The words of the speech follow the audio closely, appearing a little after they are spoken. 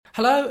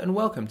Hello and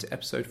welcome to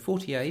episode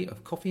 48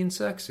 of Coffee and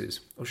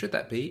Circuses, or should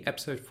that be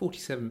episode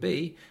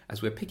 47B,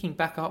 as we're picking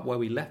back up where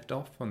we left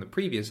off on the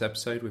previous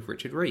episode with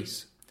Richard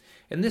Rees.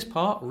 In this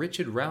part,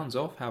 Richard rounds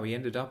off how he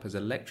ended up as a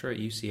lecturer at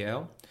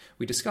UCL.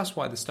 We discuss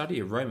why the study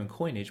of Roman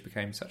coinage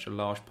became such a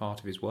large part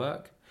of his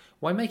work,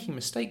 why making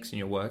mistakes in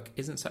your work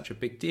isn't such a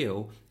big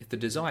deal if the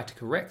desire to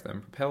correct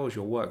them propels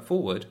your work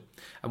forward,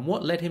 and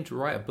what led him to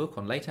write a book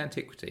on late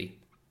antiquity.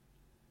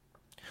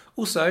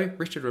 Also,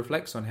 Richard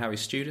reflects on how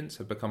his students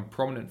have become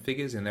prominent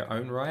figures in their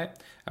own right,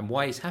 and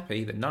why he's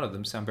happy that none of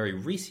them sound very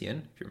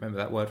Reesian, if you remember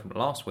that word from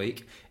last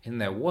week, in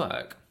their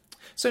work.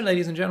 So,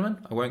 ladies and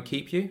gentlemen, I won't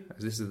keep you,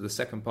 as this is the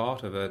second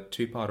part of a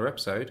two-parter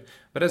episode,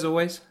 but as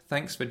always,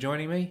 thanks for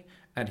joining me,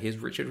 and here's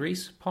Richard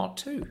Rees, part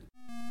 2.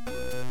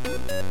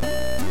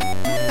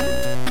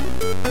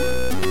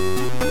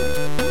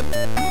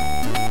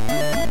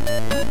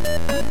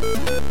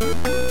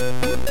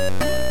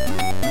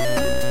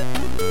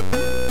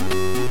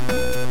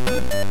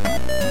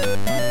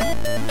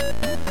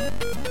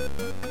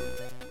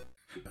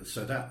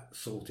 So that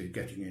sorted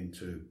getting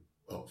into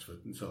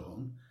Oxford and so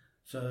on.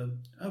 So,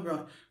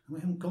 right,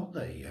 we haven't got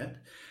there yet.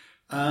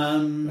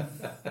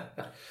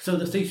 So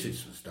the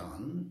thesis was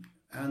done,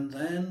 and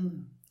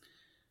then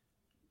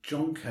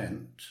John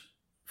Kent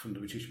from the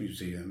British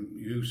Museum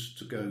used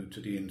to go to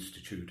the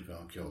Institute of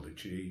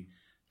Archaeology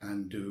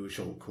and do a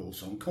short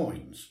course on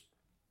coins.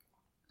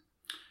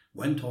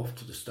 Went off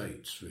to the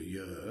States for a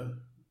year,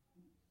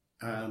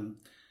 and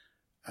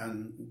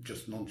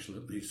just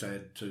nonchalantly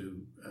said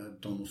to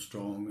Donald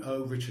Strong,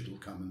 "Oh, Richard will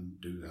come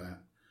and do that."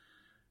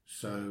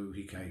 So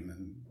he came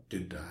and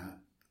did that,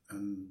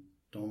 and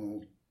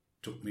Donald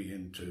took me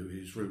into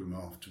his room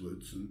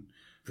afterwards and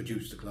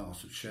produced a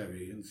glass of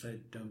sherry and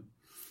said,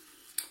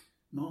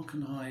 "Mark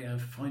and I are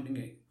finding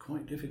it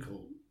quite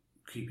difficult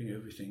keeping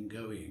everything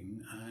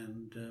going,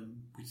 and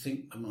we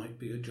think there might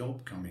be a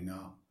job coming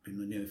up in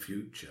the near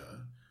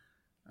future,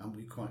 and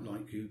we'd quite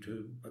like you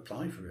to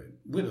apply for it,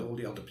 with all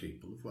the other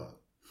people as well."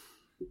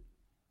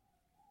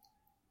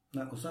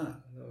 That was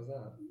that.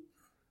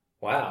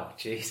 Wow,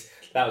 jeez.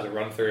 That was a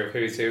run-through of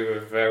who's who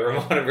of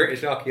Roman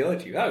British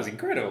archaeology. That was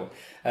incredible.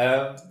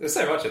 There's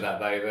so much of that,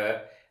 though,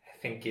 that I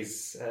think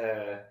is,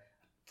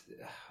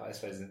 I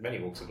suppose, in many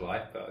walks of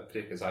life, but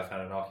particularly as I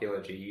found in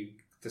archaeology, you,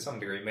 to some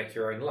degree, make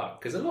your own luck.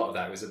 Because a lot of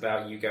that was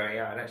about you going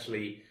out and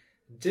actually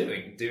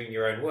doing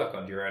your own work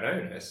under your own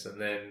onus.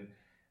 And then,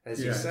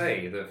 as you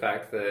say, the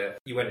fact that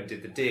you went and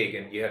did the dig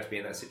and you had to be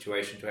in that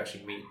situation to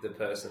actually meet the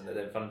person that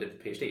then funded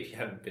the PhD. If you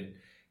hadn't been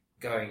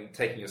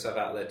taking yourself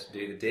out there to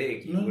do the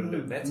dig, you wouldn't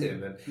have met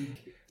him. And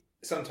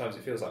sometimes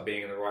it feels like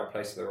being in the right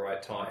place at the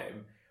right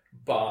time,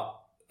 but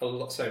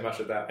so much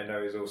of that I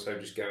know is also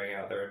just going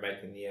out there and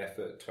making the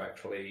effort to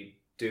actually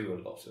do a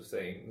lot of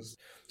things,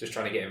 just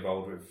trying to get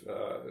involved with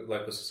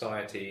local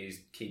societies,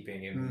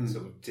 keeping in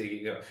sort of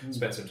digging,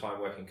 spend some time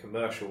working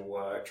commercial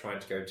work, trying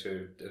to go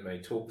to as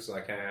many talks as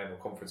I can or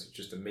conferences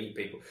just to meet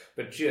people,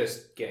 but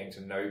just getting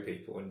to know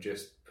people and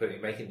just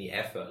making the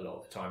effort a lot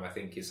of the time, I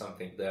think, is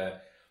something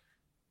that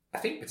I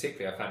think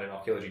particularly I found in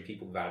archaeology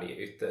people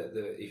value, that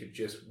if you're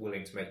just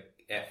willing to make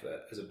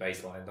effort as a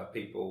baseline, that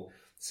people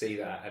see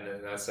that, and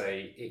then I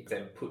say it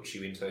then puts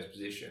you into those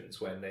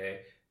positions when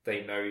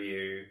they know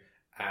you,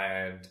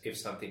 and if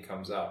something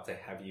comes up, they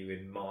have you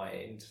in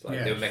mind.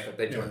 Like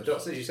they join the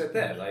dots, as you said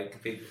there, like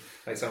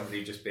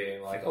somebody just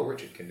being like, "Oh,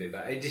 Richard can do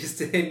that." It just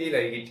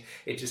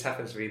it just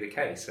happens to be the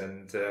case,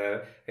 and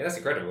that's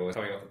incredible.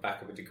 Coming off the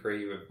back of a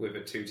degree with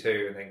a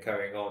 2-2, and then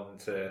going on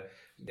to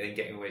then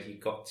getting where you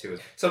got to.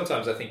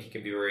 Sometimes I think it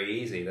can be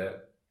very easy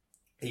that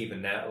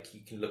even now you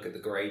can look at the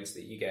grades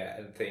that you get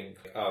and think,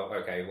 "Oh,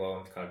 okay, well,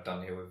 I'm kind of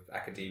done here with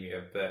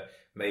academia," but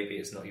maybe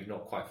it's not. You've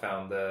not quite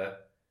found the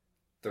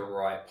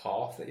right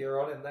path that you're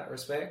on in that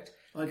respect.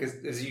 Because,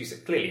 as you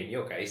said, clearly in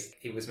your case,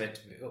 it was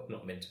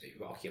not meant to be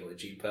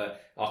archaeology,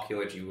 but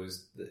archaeology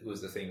was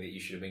the thing that you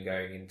should have been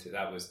going into.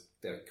 That was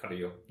kind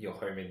of your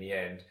home in the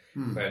end.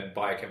 And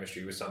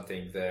biochemistry was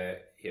something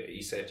that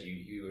you said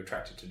you were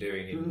attracted to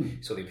doing, and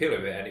you saw the appeal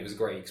of it, and it was a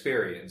great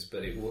experience.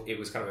 But it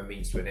was kind of a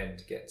means to an end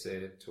to get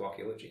to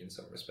archaeology in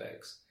some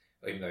respects,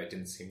 even though it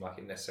didn't seem like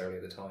it necessarily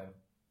at the time.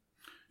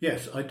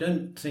 Yes, I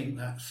don't think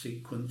that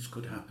sequence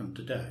could happen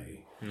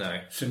today.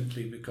 No.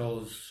 Simply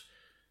because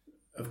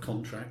of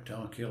contract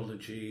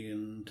archaeology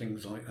and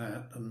things like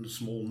that, and the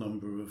small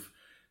number of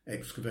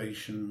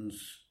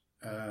excavations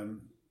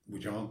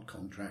which aren't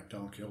contract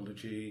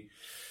archaeology,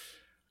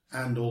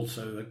 and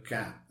also a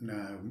gap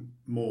now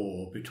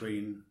more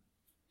between,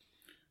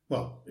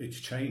 well, it's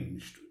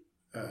changed.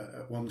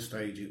 At one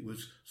stage it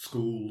was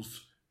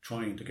schools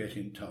trying to get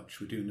in touch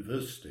with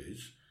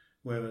universities,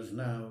 whereas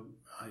now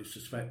I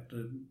suspect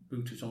the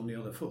boot is on the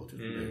other foot,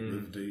 isn't it,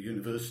 with the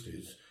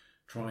universities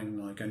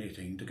trying like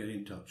anything to get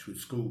in touch with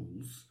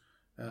schools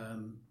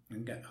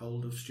and get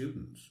hold of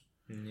students.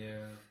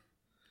 Yeah.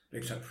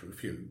 Except for a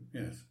few,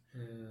 yes.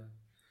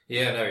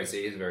 Yeah, no, it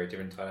is a very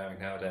different dynamic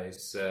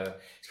nowadays.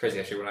 It's crazy,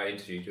 actually, when I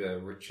interviewed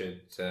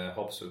Richard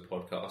Hobbs for the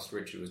podcast,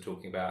 Richard was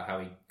talking about how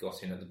he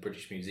got in at the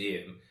British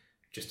Museum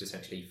just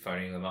essentially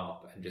phoning them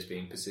up and just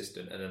being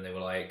persistent. And then they were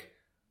like,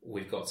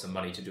 we've got some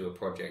money to do a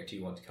project, do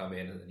you want to come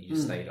in? And then you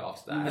just stayed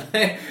after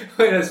that.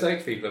 When I spoke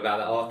to people about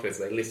that afterwards,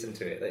 they listened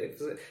to it.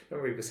 A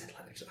number of people said,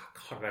 like, I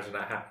can't imagine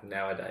that happening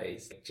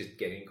nowadays. Like, just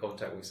getting in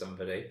contact with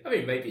somebody. I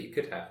mean, maybe it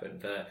could happen,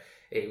 but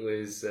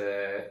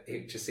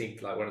it just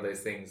seemed like one of those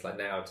things, like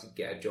now to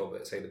get a job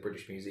at, say, the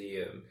British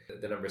Museum,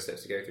 the number of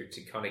steps to go through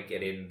to kind of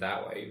get in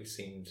that way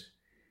seemed,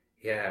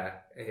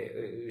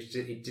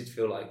 it did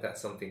feel like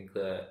that's something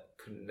that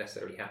couldn't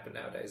necessarily happen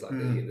nowadays. Like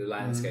the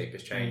landscape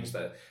has changed,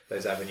 that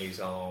those avenues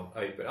aren't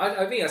open.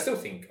 I still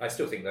think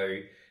though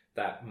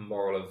that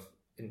moral of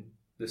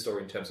the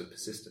story in terms of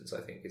persistence,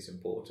 I think, is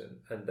important,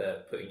 and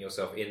that putting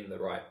yourself in the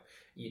right,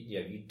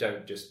 you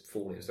don't just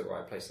fall into the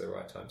right place at the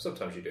right time.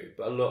 Sometimes you do,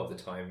 but a lot of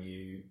the time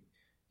you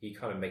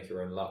kind of make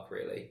your own luck.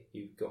 Really,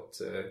 you've got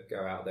to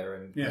go out there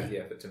and make the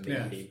effort to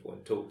meet people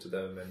and talk to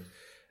them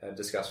and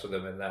discuss with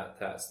them, and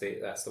that's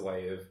the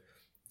way of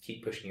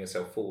keep pushing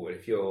yourself forward.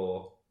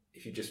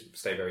 If you just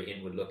stay very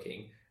inward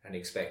looking and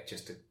expect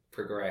just to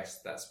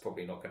progress, that's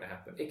probably not going to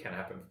happen. It can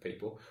happen for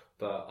people,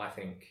 but I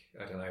think,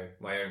 I don't know,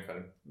 my own kind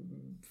of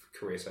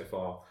career so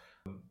far,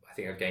 I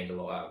think I've gained a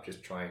lot out of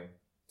just trying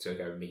to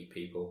go meet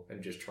people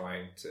and just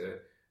trying to,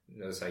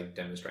 as I say,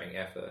 demonstrating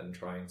effort and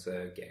trying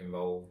to get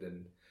involved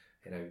and,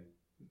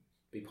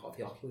 be part of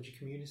the archaeology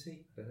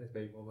community. I don't know,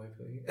 maybe one way of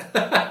putting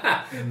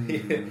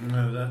it.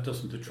 No, that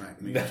doesn't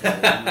attract me. I've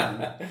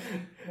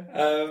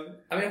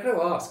got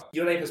to ask.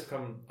 Your name has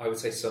become, I would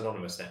say,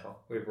 synonymous now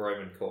with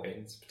Roman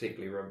coins,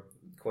 particularly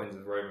coins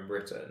of Roman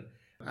Britain.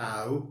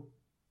 How?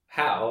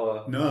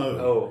 How?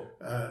 No.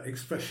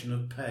 Expression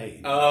of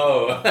pain.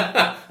 Oh.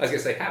 I was going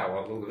to say how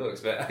on all the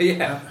books, but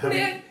yeah.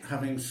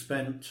 Having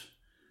spent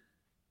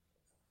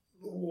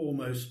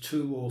almost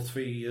 2 or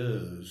 3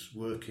 years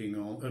working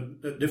on,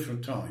 at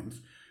different times,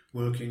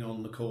 working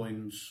on the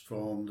coins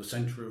from the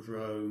centre of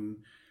Rome,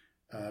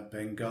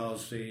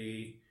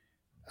 Benghazi,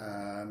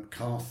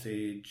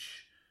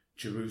 Carthage,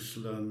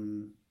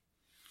 Jerusalem.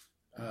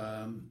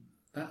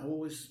 That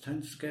always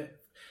tends to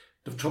get...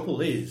 The trouble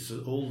is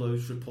that all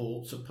those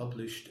reports are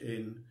published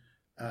in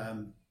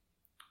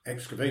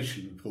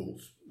excavation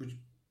reports, which are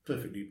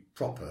perfectly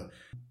proper,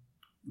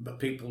 but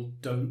people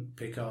don't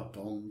pick up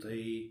on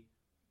the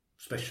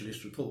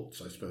specialist reports,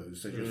 I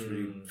suppose. They just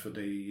read for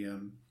the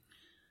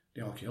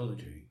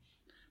archaeology.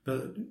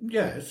 But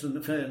yes,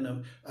 and fair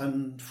enough.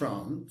 And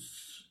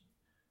France,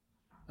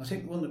 I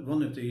think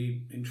one of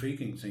the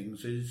intriguing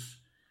things is,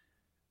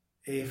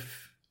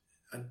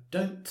 I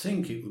don't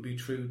think it would be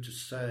true to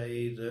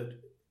say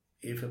that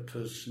if a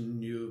person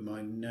knew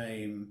my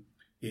name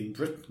in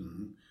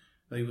Britain,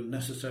 they would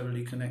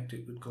necessarily connect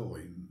it with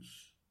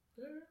coins.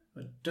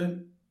 I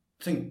don't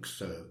think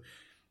so.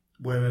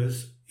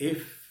 Whereas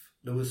if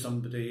there was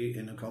somebody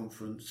in a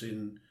conference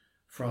in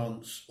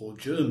France or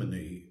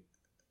Germany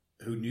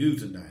who knew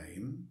the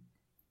name,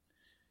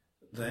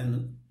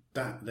 then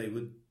they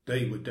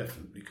would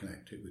definitely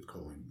connect it with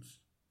coins.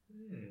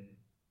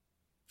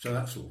 So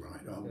that's all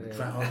right. I'll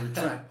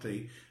retract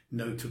the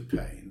note of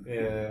pain.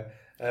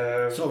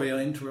 Sorry, I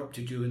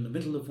interrupted you in the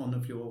middle of one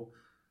of your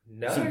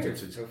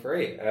sentences. No, feel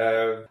free.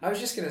 I was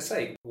just going to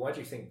say, why do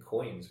you think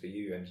coins for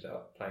you ended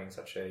up playing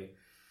such a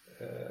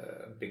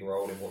big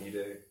role in what you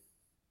do?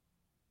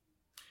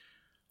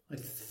 I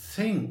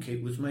think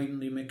it was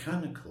mainly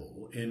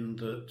mechanical in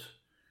that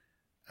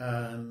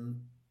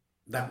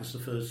that was the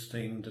first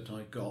thing that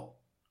I got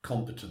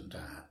competent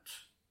at.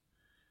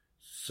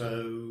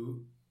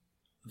 So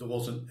there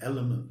was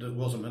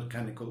a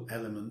mechanical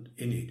element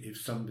in it.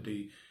 If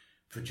somebody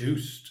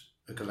produced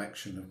a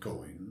collection of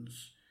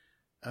coins,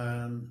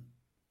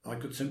 I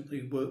could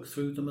simply work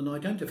through them and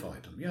identify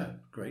them. Yeah,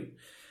 great.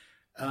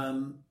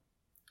 And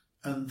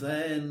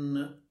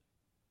then,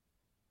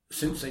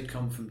 since they'd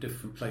come from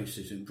different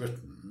places in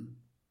Britain,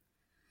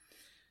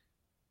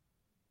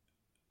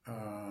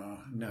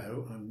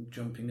 no, I'm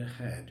jumping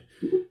ahead.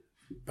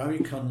 Barry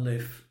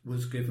Cunliffe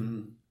was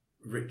given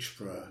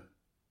Richborough,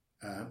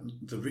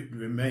 the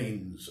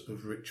remains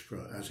of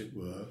Richborough, as it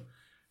were,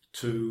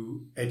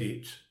 to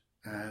edit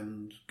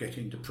and get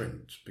into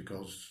print,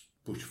 because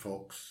Bush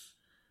Fox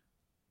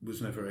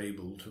was never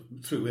able to,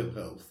 through ill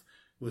health,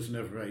 was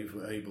never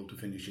able to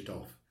finish it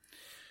off.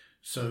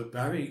 So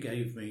Barry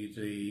gave me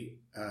the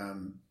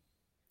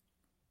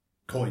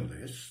coin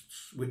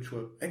lists, which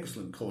were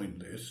excellent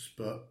coin lists,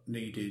 but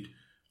needed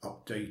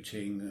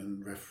updating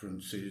and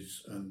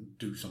references and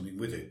do something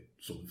with it,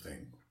 sort of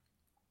thing.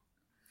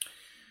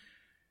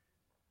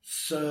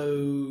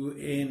 So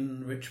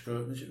in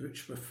Richborough, was it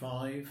Richborough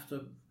 5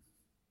 that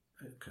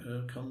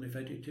Cunliffe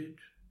edited?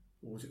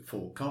 Or was it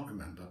 4? Can't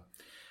remember.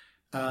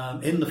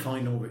 In the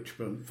final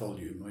Richborough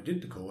volume, I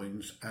did the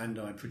coins and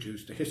I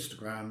produced a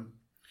histogram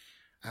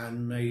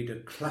and made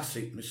a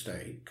classic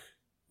mistake,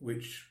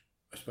 which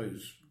I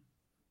suppose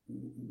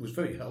was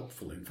very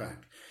helpful, in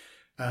fact.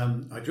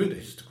 I drew the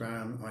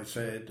histogram. I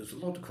said there's a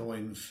lot of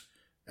coins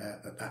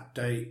at that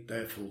date,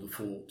 therefore the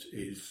fort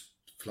is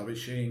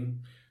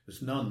flourishing.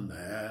 There's none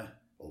there,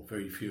 or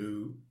very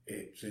few.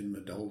 It's in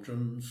the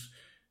doldrums.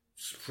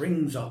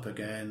 springs up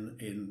again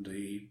in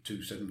the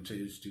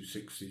 270s,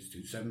 260s,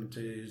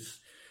 270s,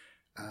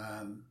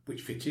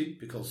 which fitted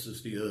because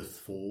there's the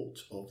Earth Fort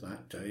of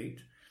that date,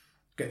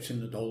 gets in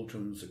the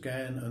doldrums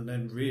again, and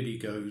then really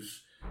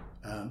goes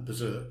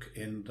berserk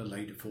in the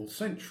later 4th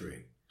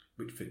century,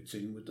 which fits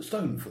in with the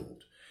Stone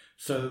Fort.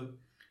 So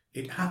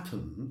it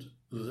happened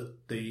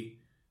that the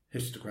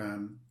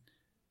histogram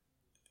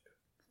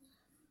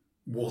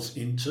was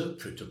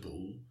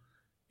interpretable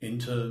in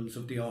terms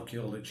of the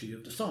archaeology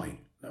of the site.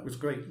 That was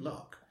great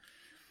luck.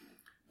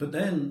 But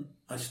then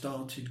I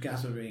started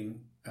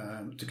gathering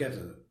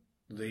together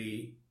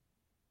the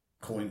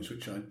coins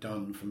which I'd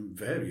done from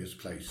various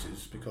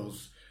places,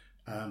 because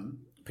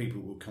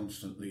people were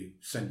constantly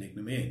sending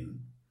them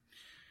in.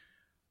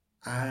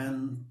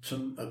 And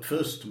at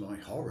first, to my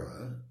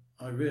horror,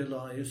 I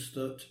realised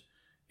that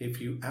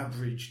if you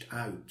averaged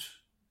out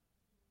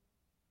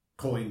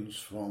coins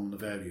from the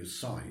various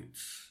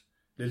sites,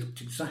 they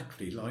looked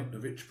exactly like the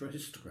Richborough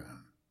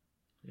histogram.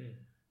 Mm.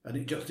 And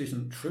it just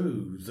isn't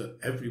true that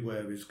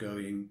everywhere is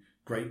going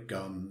great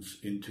guns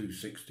in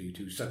 260,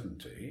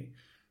 270,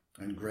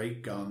 and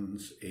great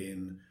guns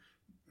in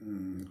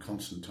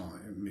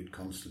Constantine,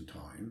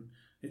 mid-Constantine.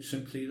 It's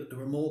simply that there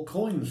were more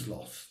coins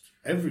lost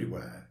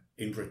everywhere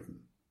in Britain.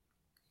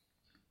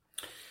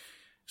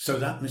 So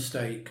that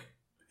mistake,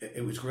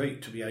 it was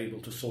great to be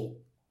able to sort.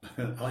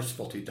 I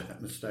spotted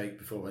that mistake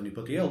before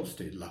anybody else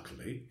did,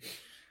 luckily.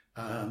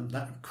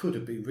 That could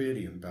have been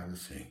really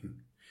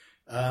embarrassing.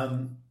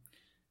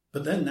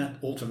 But then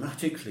that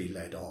automatically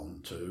led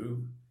on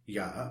to,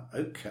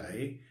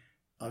 okay,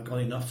 I've got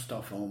enough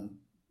stuff on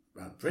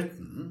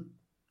Britain.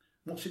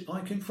 What's it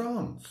like in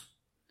France?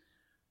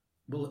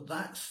 Well, at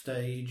that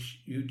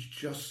stage, you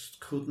just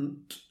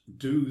couldn't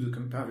do the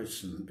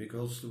comparison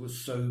because there were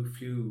so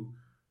few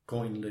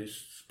coin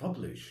lists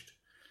published.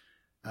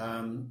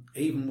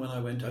 Even when I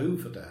went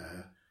over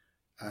there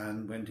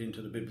and went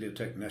into the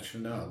Bibliothèque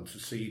Nationale to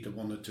see the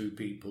one or two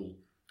people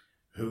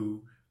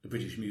who the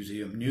British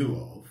Museum knew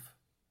of,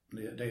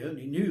 they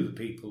only knew the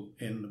people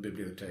in the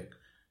Bibliothèque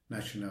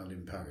Nationale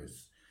in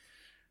Paris.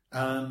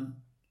 And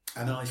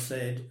I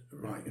said,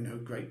 right,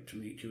 great to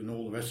meet you and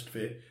all the rest of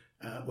it.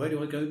 Where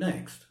do I go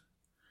next?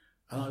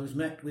 And I was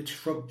met with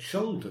shrugged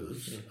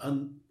shoulders,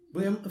 and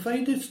we haven't the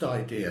faintest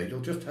idea.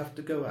 You'll just have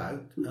to go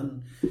out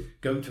and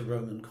go to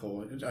Roman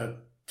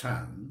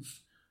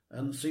towns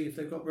and see if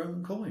they've got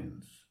Roman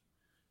coins.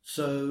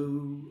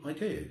 So I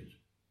did.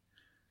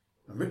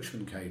 And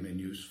Richmond came in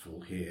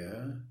useful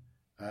here.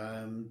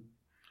 No,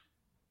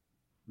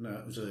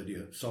 it was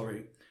earlier,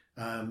 sorry.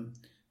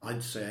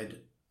 I'd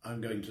said, I'm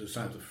going to the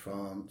south of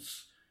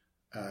France.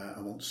 I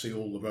want to see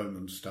all the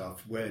Roman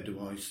stuff. Where do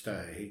I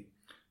stay?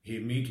 He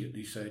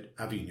immediately said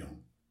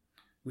Avignon,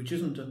 which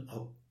isn't an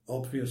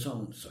obvious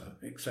answer,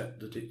 except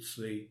that it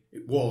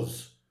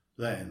was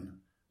then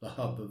the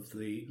hub of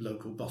the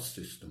local bus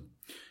system.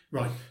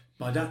 Right,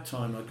 by that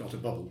time I'd got a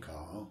bubble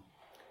car,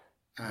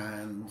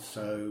 and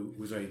so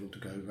was able to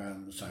go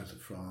around the south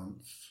of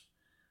France.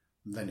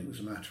 And then it was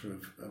a matter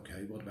of,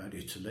 okay, what about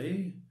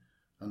Italy?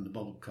 And the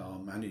bubble car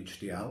managed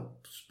the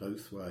Alps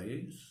both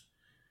ways,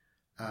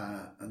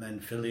 and then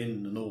fill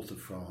in the north of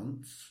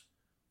France,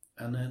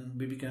 and then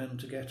we began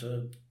to get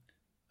a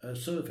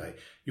survey.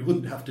 You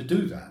wouldn't have to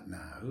do that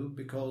now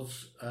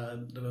because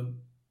there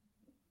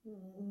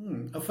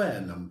were a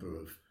fair number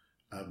of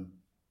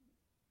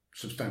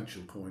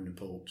substantial coin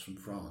reports from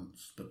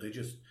France, but they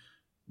just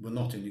were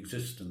not in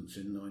existence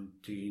in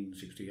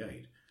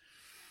 1968.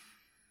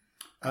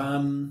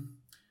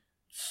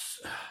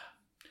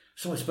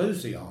 So I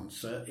suppose the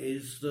answer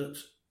is that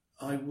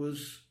I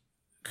was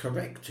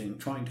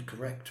trying to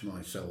correct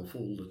myself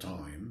all the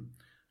time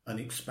and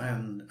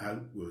expand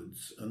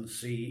outwards and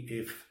see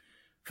if,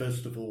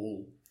 first of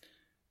all,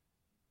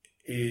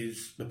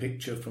 is the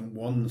picture from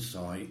one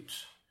site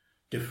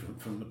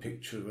different from the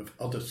picture of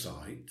other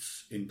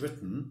sites in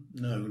Britain?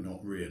 No,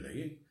 not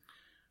really.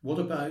 What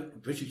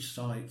about British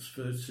sites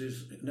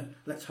versus,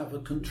 let's have a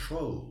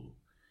control?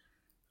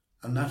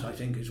 And that, I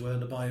think, is where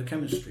the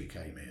biochemistry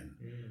came in.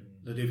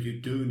 That if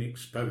you do an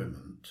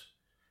experiment,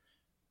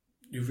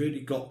 you've really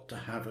got to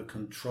have a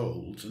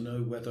control to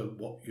know whether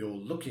what you're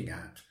looking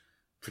at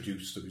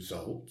produced the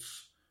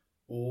results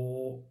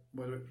or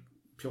whether it's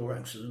pure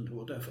accident or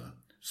whatever.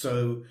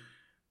 So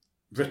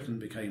Britain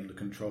became the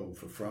control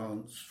for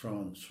France,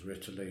 France for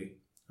Italy,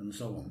 and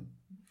so on.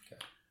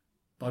 Okay.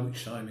 By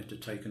which time it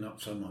had taken up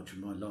so much of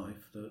my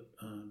life that...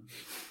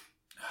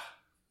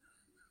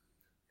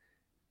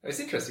 It's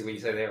interesting when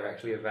you say they were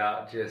actually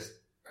about just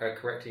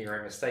correcting your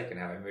own mistake and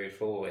how it moved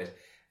forward.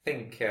 I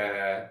think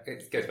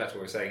it goes back to what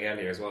we were saying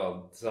earlier as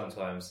well.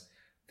 Sometimes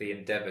the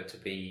endeavour to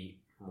be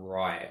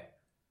right.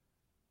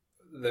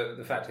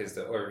 The fact is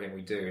that everything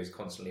we do is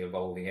constantly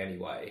evolving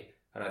anyway.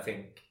 And I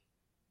think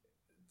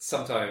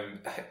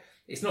sometimes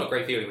it's not a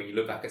great feeling when you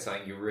look back at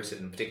something you've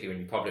written, particularly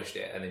when you published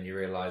it, and then you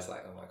realise,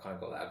 like, oh, I kind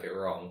of got that a bit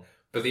wrong.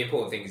 But the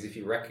important thing is if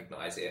you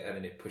recognise it and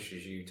then it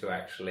pushes you to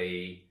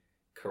actually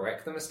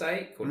correct the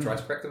mistake or try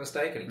to correct the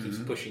mistake, and it keeps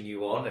pushing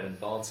you on and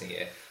advancing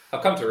it.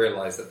 I've come to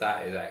realise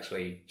that is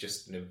actually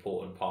just an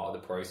important part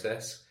of the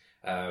process.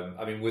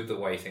 I mean, with the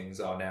way things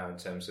are now in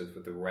terms of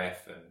with the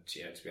ref and,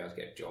 you know, to be able to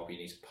get a job, you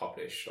need to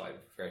publish like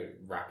very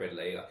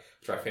rapidly. Like,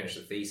 after I finished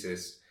the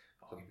thesis,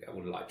 I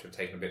would like to have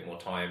taken a bit more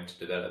time to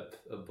develop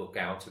a book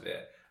out of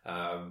it.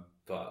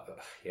 But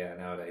yeah,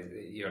 nowadays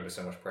you're under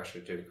so much pressure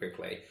to do it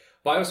quickly.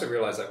 But I also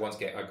realised that once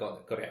I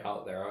got it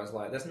out there, I was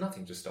like, there's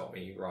nothing to stop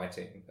me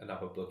writing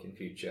another book in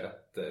future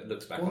that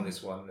looks back on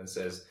this one and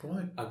says,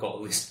 I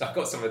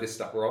got some of this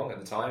stuff wrong at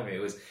the time.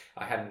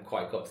 I hadn't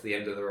quite got to the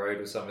end of the road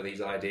with some of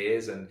these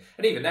ideas, and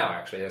even now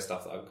actually there's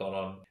stuff that I've gone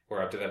on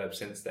where I've developed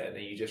since then,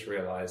 and you just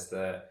realise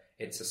that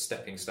it's a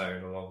stepping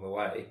stone along the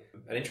way.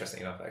 And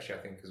interesting enough, actually, I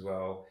think as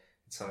well,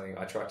 it's something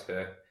I try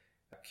to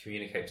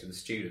communicate to the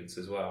students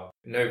as well.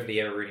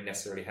 Nobody ever really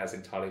necessarily has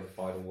entirely the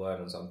final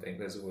word on something.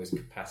 There's always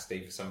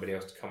capacity for somebody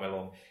else to come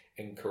along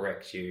and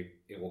correct you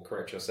or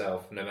correct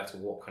yourself, no matter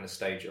what kind of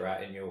stage you're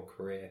at in your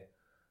career.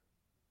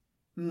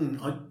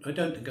 I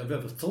don't think I've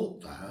ever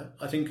thought that.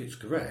 I think it's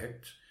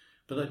correct,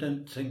 but I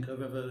don't think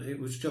it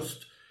was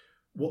just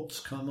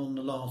what's come on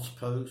the last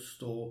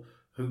post or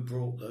who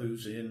brought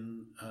those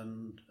in,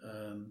 and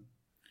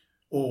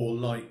or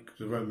like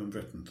the Roman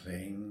Britain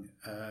thing,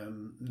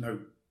 no,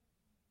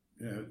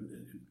 you know,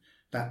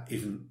 that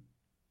isn't.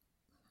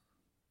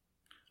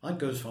 I'd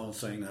go as far as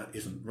saying that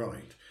isn't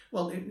right.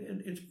 Well,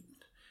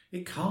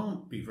 it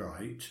can't be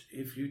right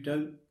if you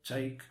don't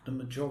take the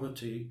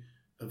majority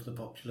of the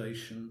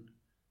population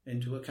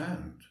into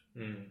account.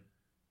 And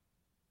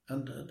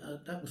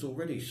that was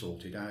already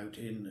sorted out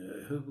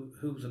in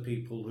who the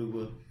people who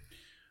were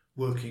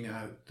working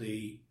out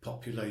the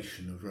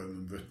population of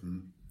Roman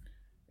Britain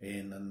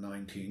in the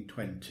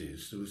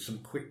 1920s. There was some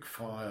quick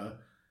fire.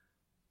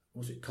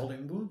 Was it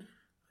Collingwood?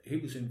 He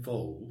was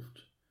involved.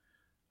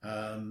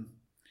 And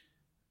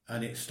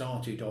it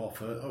started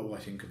off I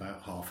think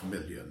about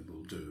 500,000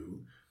 will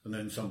do. And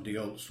then somebody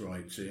else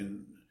writes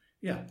in,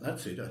 yeah,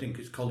 that's it. I think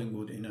it's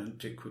Collingwood in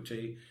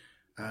antiquity,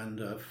 and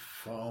a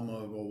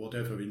farmer or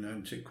whatever in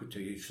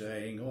antiquity is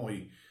saying,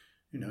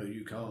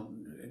 it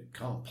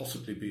can't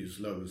possibly be as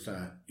low as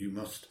that. You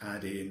must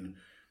add in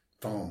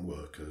farm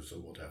workers or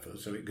whatever.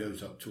 So it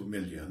goes up to 1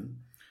 million,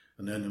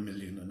 and then 1.5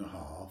 million,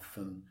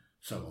 and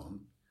so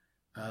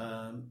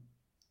on.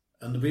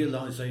 And the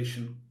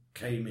realisation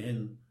came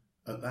in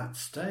at that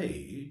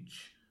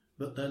stage,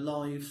 but their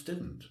lives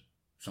didn't,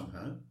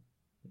 somehow.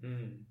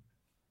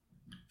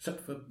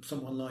 Except for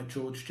someone like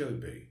George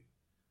Joby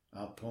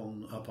up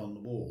on the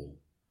wall,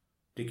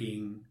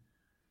 digging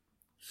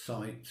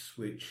sites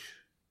which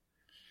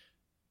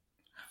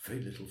have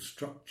very little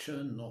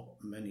structure,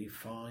 not many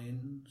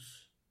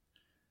finds.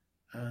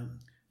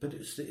 But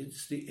it's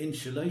the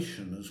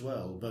insulation as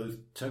well,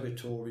 both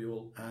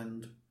territorial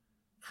and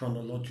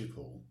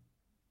chronological.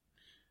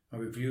 I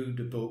reviewed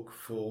a book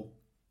for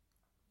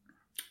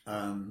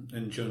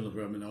in Journal of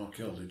Roman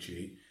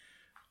Archaeology.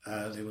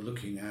 They were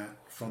looking at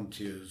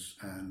frontiers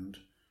and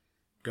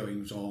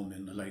goings on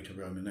in the later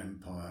Roman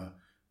Empire,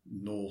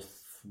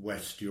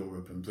 north-west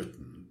Europe and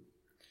Britain.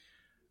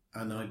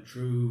 And I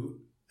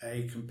drew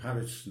a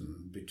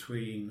comparison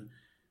between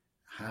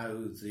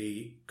how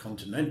the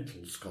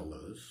continental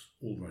scholars,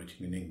 all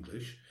writing in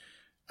English,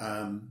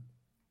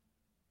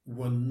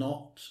 were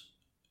not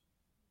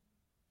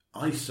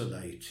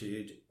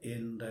isolated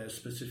in their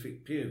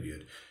specific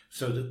period,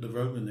 so that the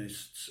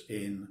Romanists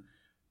in,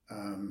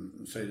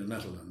 say, the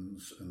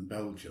Netherlands and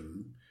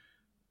Belgium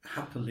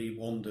happily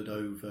wandered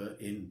over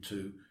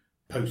into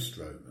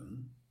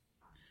post-Roman,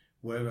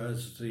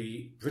 whereas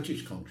the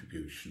British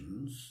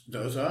contributions,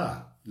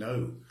 the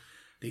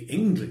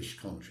English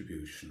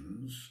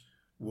contributions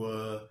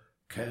were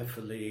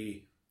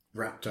carefully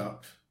wrapped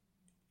up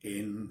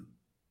in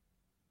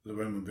the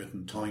Roman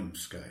Britain time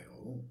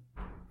scale.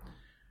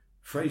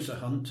 Fraser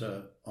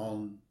Hunter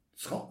on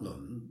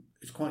Scotland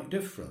is quite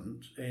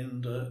different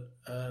in that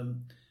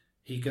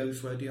he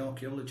goes where the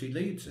archaeology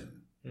leads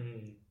him.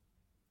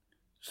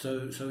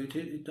 So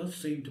it does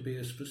seem to be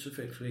a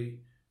specifically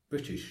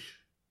British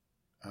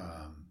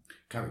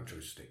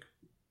characteristic.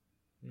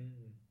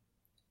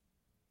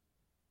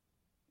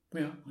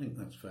 Yeah, I think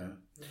that's fair.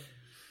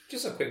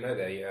 Just a quick note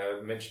there,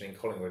 you mentioning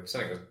Collingwood,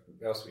 something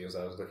else of yours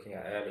I was looking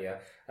at earlier.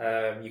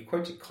 You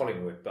quoted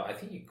Collingwood, but I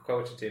think you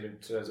quoted him in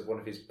terms of one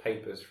of his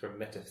papers from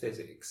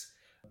metaphysics.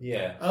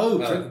 Yeah.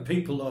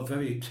 People are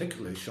very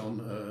ticklish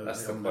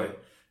that's the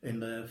quote. In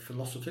their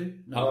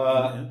philosophy.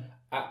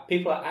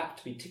 People are apt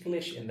to be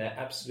ticklish in their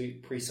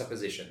absolute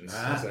presuppositions.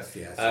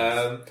 Yes.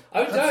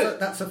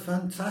 That's a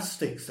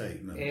fantastic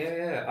statement.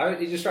 Yeah.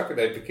 It just struck me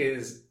though,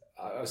 because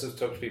I was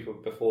talking to people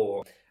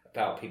before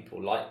about people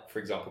like, for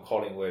example,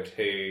 Collingwood,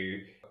 who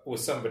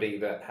was somebody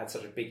that had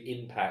such a big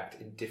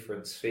impact in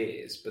different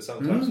spheres, but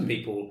sometimes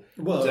people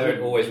don't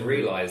always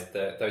realise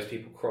that those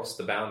people crossed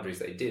the boundaries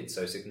they did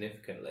so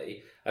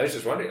significantly. I was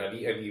just wondering, have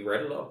you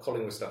read a lot of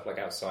Collingwood stuff, like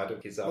outside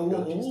of his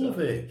archaeology all stuff? of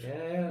it.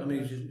 Yeah. I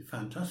mean, it's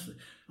fantastic.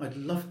 I'd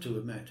love to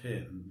have met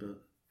him,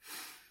 but...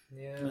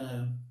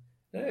 Yeah.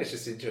 No, it's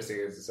just interesting,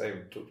 as I say,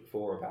 we talked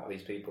before about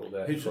these people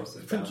that His cross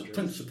the boundaries.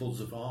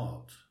 principles of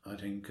art, I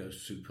think, are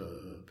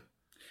superb.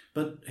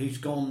 But he's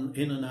gone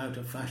in and out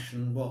of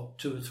fashion,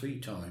 2 or 3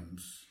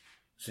 times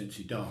since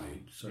he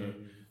died. So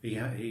he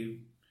had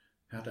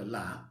a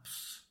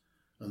lapse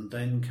and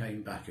then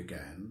came back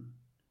again.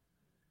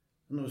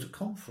 And there was a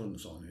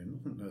conference on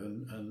him,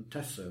 wasn't there? And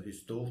Tessa,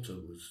 his daughter,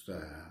 was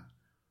there.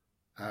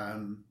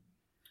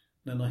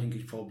 Then I think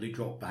he's probably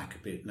dropped back a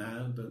bit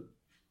now, but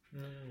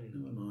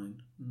never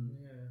mind.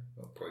 Yeah,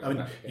 I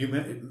mean, you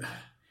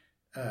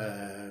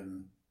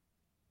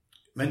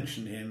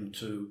mention him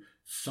to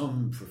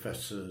some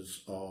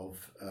professors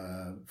of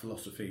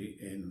philosophy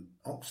in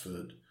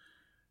Oxford,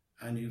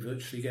 and you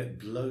virtually get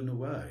blown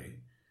away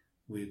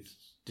with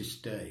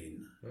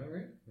disdain. Oh,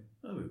 really?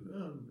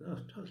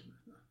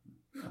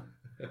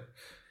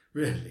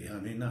 Really, I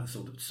mean, that's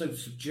so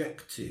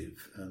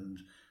subjective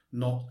and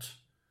not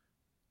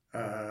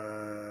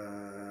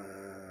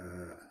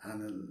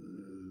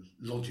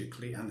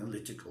logically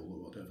analytical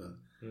or whatever.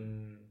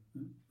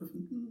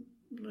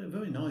 They're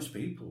very nice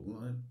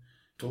people. I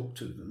talk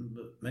to them,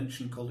 but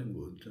mention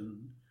Collingwood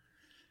and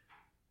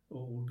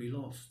all would be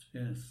lost.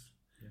 Yes.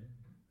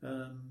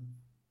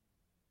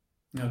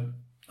 No,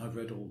 I've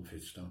read all of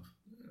his stuff.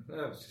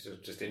 No, I was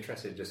just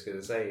interested, just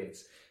because I say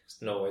it's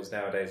not always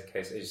nowadays the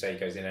case. As you say, he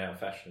goes in and out of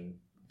fashion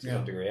to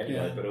some degree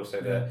anyway, but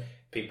also the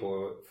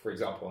people, for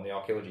example, on the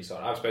archaeology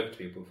side, I've spoken to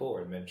people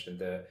before and mentioned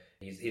that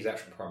his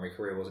actual primary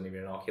career wasn't even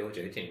in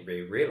archaeology. They didn't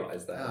really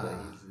realise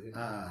that.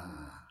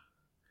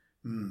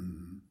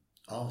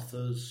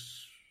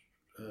 Arthur's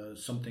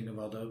something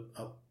or other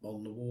up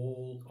on the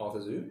wall.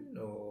 Arthur Zoon,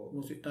 or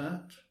was it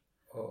that?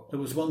 There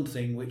was one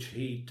thing which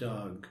he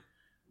dug,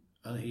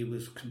 and he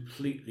was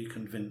completely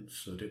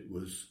convinced that it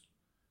was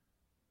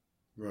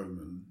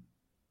Roman,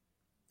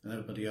 and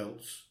everybody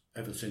else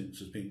ever since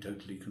has been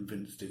totally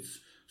convinced it's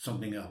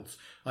something else.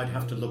 I'd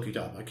have to look it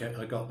up. I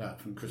got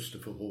that from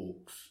Christopher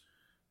Hawkes,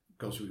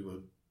 because we were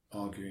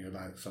arguing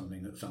about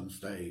something at some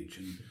stage,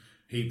 and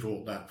he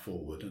brought that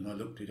forward, and I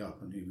looked it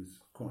up, and he was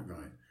quite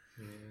right.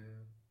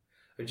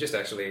 Yeah. Just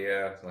actually,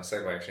 my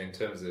segue actually, in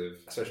terms of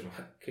social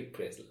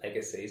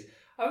legacies,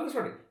 I was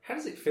wondering, how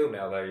does it feel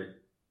now, though,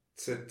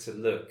 to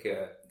look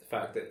at the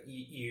fact that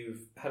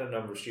you've had a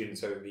number of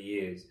students over the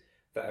years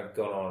that have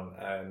gone on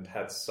and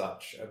had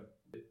such a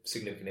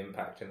significant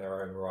impact in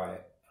their own right on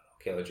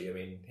archaeology? I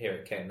mean, here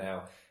at Kent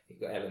now,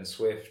 you've got Ellen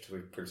Swift,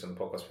 we've previously on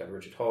the podcast, we had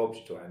Richard Hobbs,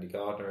 you talked Andy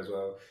Gardner as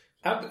well.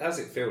 How does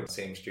it feel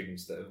seeing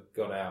students that have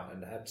gone out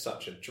and had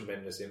such a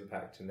tremendous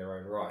impact in their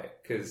own right?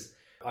 Because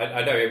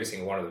I know every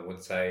single one of them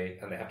would say,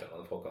 and they have done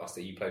on the podcast,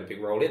 that you played a big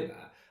role in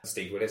that.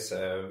 Steve Willis,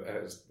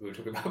 as we were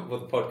talking about before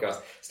the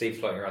podcast, Steve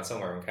floating around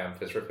somewhere on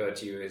campus referred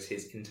to you as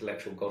his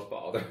intellectual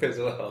godfather as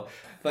well.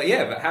 But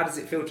how does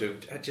it feel to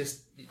have had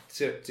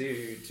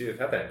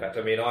that impact?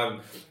 I mean,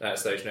 I'm at a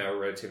stage now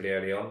relatively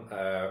early on.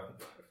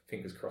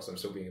 Fingers crossed I'm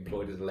still being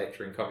employed as a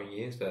lecturer in coming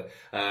years, but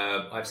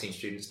I've seen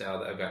students now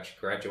that have actually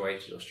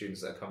graduated, or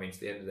students that are coming to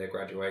the end of their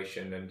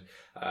graduation, and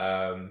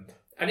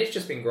it's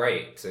just been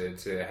great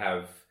to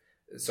have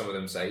some of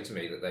them say to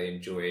me that they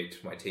enjoyed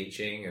my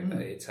teaching and that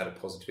it's had a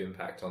positive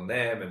impact on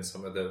them, and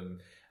some of them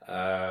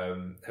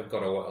have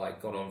gone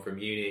on from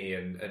uni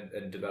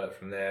and developed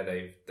from there.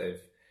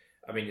 They've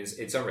I mean,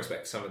 in some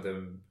respects, some of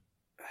them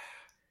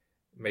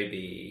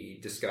maybe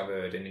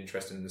discovered an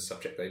interest in the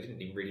subject they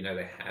didn't even really know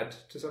they had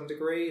to some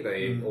degree.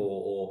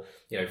 Or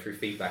through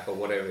feedback or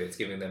whatever, it's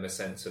giving them a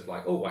sense of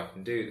like, oh, I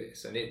can do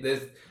this. And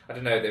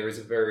there is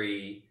a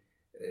very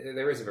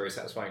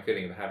satisfying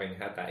feeling of having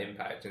had that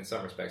impact. In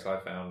some respects, I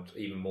found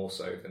even more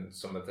so than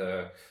some of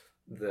the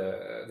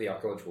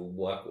archaeological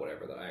work or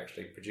whatever that I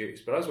actually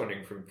produced. But I was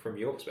wondering, from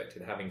your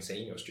perspective, having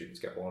seen your students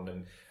go on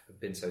and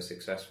have been so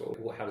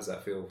successful, how does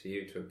that feel to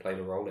you to have played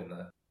a role in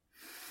that?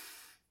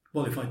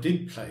 Well, if I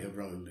did play a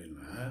role in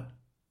that,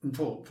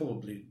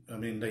 probably, I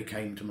mean, they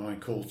came to my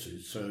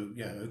courses, so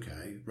yeah,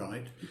 okay,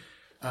 right.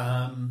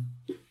 I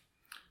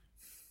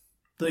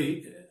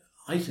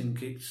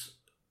think it's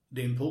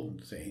the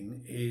important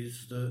thing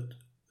is that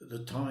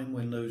the time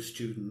when those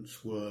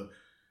students were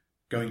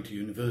going to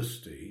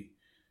university,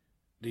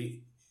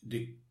 the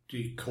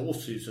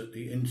courses at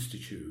the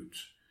institute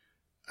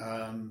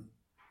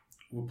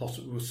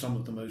were some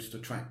of the most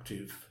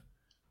attractive.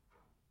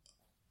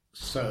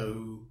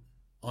 So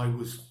I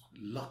was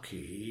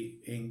lucky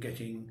in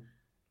getting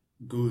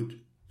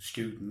good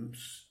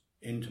students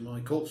into my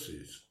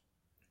courses.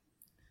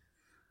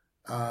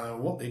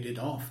 What they did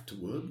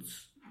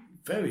afterwards,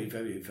 very,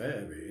 very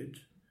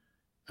varied.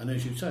 And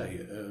as you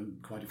say,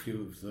 quite a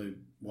few of the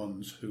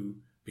ones who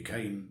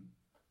became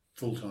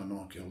full-time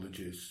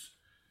archaeologists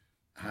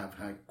have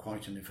had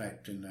quite an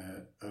effect in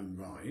their own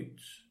right,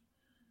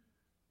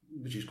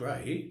 which is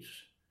great.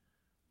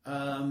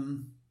 I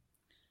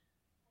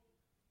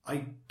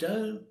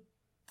don't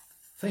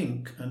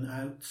think an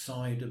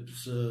outside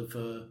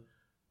observer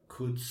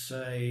could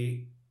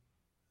say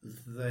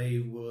they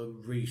were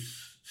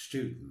Rees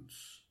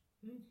students,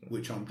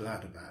 which I'm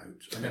glad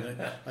about. I mean,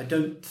 I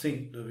don't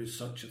think there is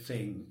such a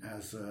thing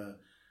as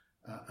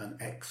an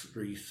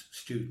ex-Rees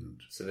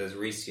student. So there's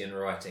Reesian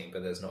writing,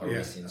 but there's not a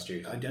Reesian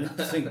student. I don't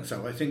think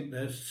so. I think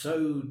they're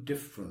so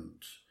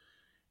different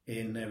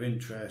in their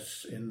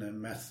interests, in their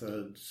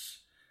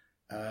methods,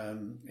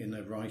 in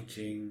their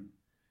writing,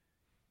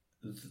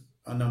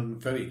 and I'm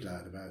very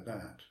glad about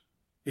that.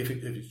 If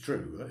it's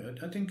true,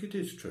 I think it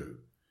is true,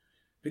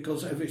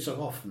 because every so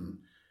often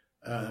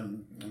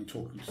I'm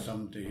talking to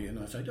somebody and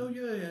I say, "Oh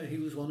yeah, he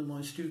was one of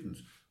my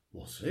students."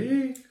 Was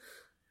he?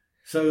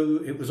 So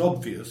it was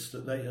obvious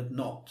that they had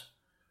not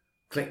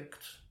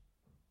clicked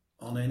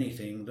on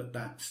anything that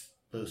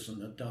person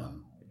had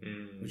done,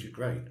 which is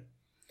great.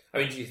 I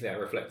mean, do you think that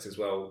reflects as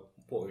well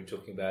what we were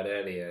talking about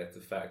earlier,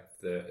 the fact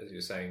that, as you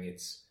were saying,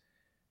 it's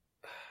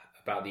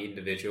about the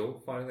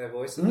individual finding their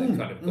voice, and they've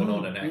kind of gone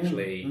on and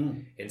actually,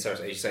 in some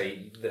ways, you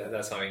say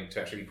that's something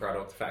to actually be proud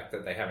of, the fact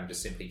that they haven't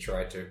just simply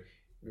tried to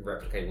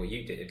replicate what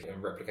you did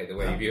and replicate the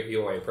way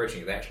your way of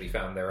approaching it. They actually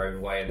found their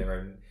own way and their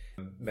own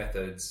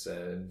methods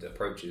and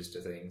approaches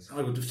to things.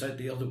 I would have said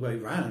the other way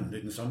round.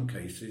 In some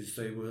cases,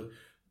 they were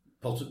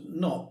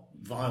not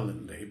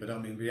violently, but I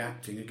mean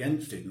reacting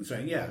against it and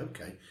saying, "Yeah,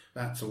 okay,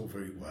 that's all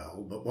very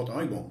well, but what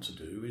I want to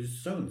do is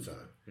so and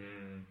so,"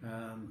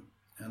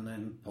 and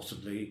then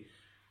possibly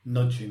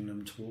nudging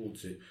them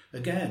towards it.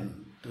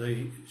 Again,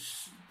 the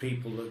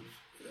people that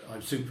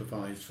I've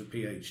supervised for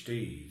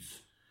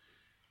PhDs,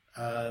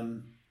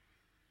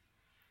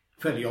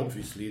 fairly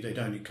obviously they'd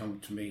only come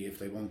to me if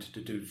they wanted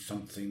to do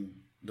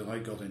something that I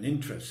got an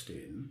interest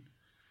in,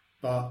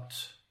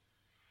 but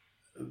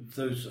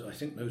I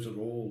think those are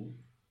all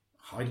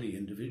highly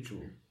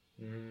individual.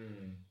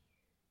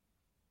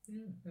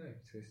 Yeah,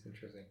 it's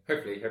interesting.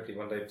 Hopefully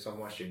one day some of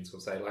my students will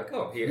say like,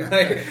 "Oh, here."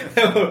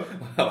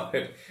 Well,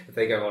 if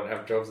they go on and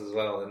have jobs as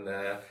well, and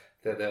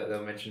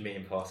they'll mention me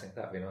in passing.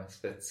 That'd be nice.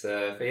 But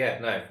yeah,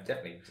 no,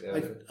 definitely.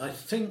 I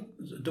think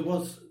there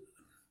was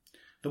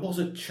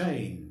a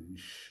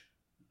change.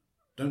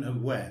 Don't know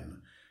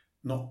when.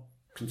 Not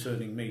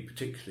concerning me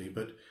particularly,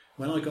 but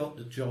when I got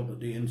the job at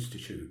the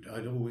Institute,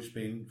 I'd always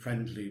been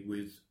friendly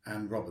with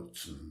Anne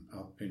Robertson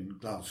up in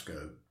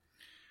Glasgow.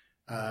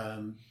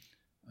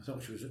 I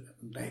thought she was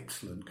an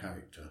excellent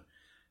character.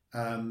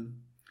 And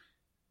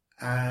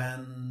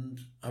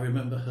I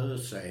remember her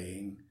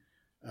saying,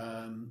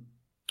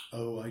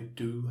 "Oh, I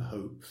do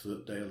hope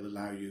that they'll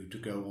allow you to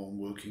go on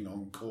working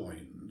on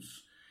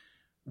coins,"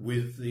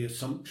 with the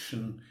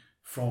assumption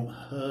from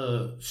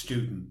her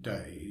student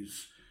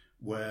days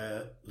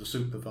where the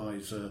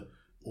supervisor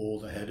or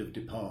the head of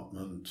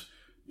department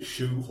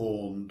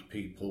shoehorned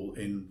people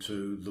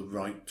into the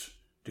right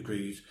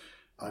degrees.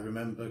 I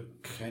remember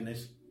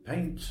Kenneth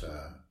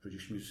Painter,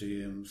 British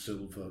Museum,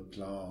 silver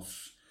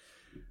glass,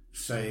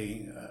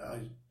 saying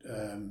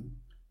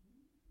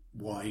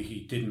why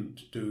he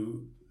didn't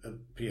do a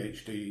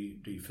PhD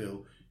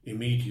DPhil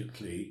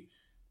immediately,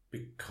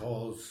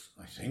 because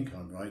I think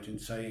I'm right in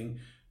saying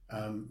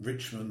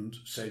Richmond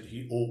said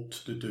he ought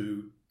to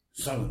do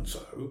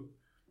so-and-so,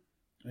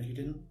 and he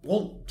didn't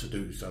want to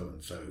do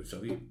so-and-so,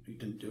 so he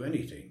didn't do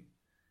anything.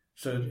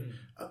 So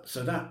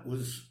that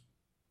was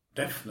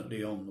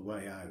definitely on the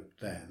way out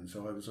then,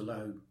 so I was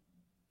allowed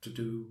to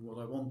do what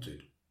I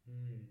wanted,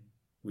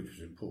 which was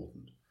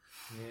important.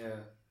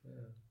 Yeah.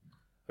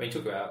 I mean,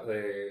 talk about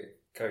the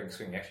going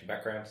swinging action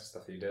background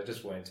stuff that you did. I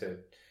just wanted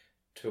to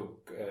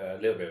talk a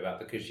little bit about,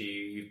 because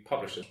you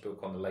published a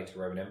book on the later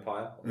Roman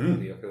Empire,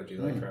 the archaeology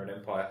of the later Roman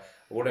Empire.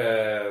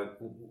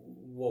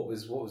 What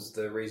was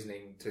the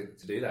reasoning to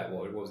do that?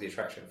 What was the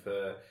attraction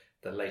for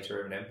the later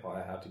Roman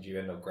Empire? How did you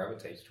end up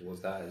gravitating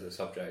towards that as a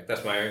subject?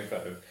 That's my own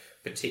kind of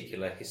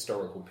particular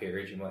historical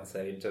period, you might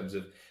say, in terms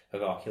of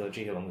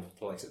archaeology, along with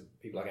the likes of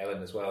people like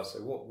Ellen as well.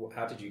 So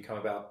how did you come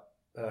about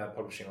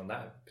publishing on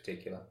that in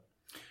particular?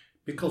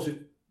 Because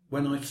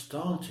when I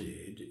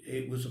started,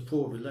 it was a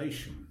poor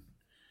relation.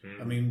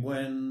 I mean,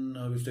 when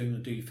I was doing the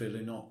DPhil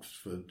in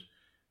Oxford,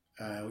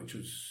 which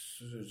was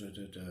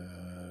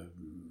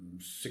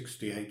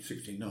 68,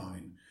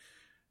 69,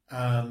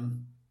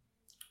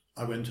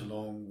 I went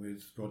along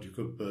with Roger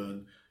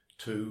Goodburn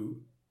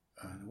to,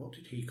 what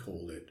did he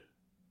call it?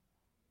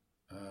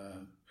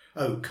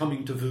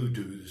 Coming to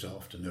Voodoo this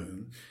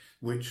afternoon,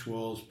 which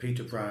was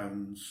Peter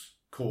Brown's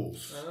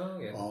course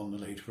on the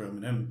later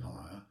Roman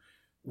Empire,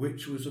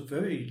 which was a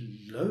very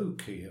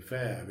low-key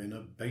affair in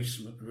a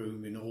basement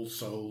room in All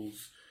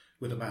Souls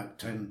with about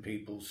 10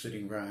 people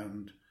sitting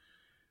round.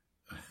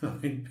 I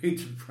mean,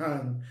 Peter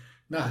Brown,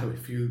 now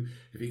if you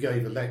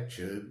gave a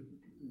lecture,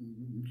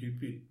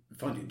 you'd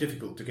find it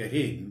difficult to get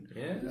in.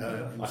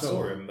 I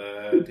saw him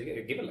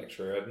give a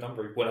lecture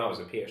when I was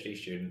a PhD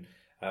student.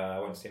 I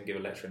went to see him give a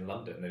lecture in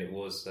London, and it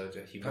was a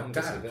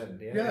humongous event.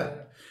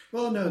 Yeah.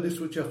 Well, no, this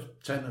was just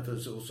 10 of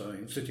us or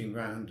so sitting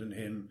round, and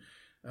him.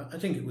 I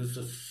think it was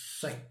the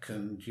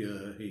second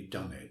year he'd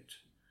done it.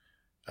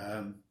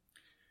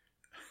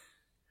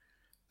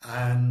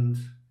 And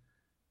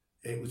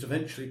it was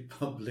eventually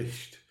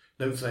published,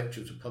 those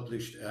lectures were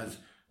published as,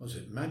 was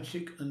it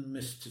Magic and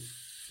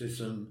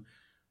Mysticism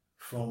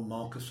from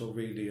Marcus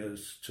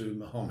Aurelius to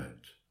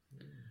Mahomet?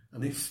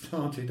 And it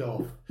started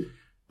off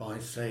by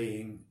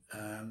saying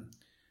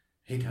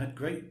he'd had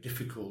great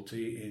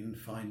difficulty in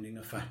finding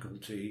a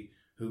faculty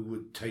who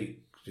would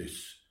take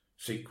this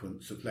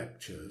sequence of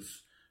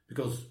lectures,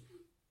 because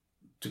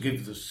to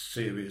give the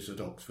series at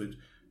Oxford,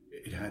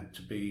 it had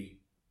to be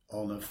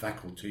on a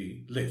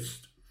faculty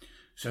list.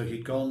 So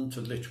he'd gone to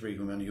Literary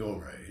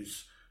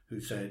Humaniores, who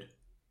said,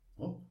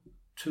 what,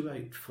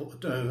 284,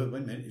 no,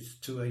 wait a minute, it's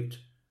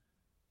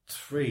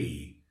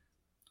 283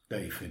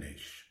 they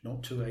finish,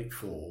 not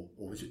 284,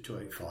 or is it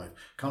 285?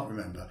 Can't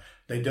remember.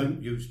 They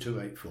don't use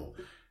 284.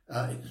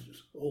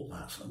 It's all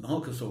that. So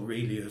Marcus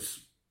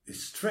Aurelius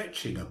is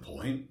stretching a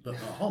point, but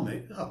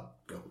Mahomet,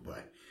 go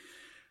away.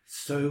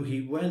 So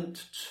he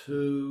went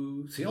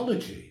to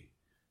theology,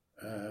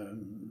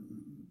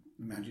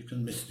 magic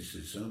and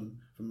mysticism,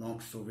 from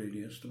Marcus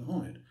Aurelius to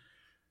Mahomet.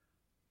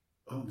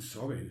 Oh, I'm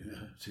sorry,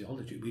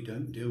 theology, we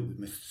don't deal with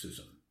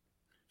mysticism.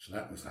 So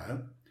that was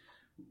that.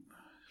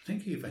 I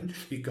think he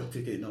eventually got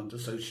it in under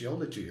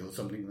sociology or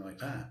something like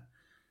that.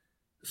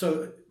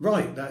 So,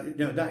 right,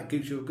 that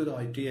gives you a good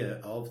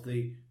idea of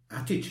the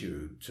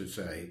attitude to,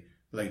 say,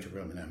 later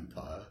Roman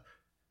Empire.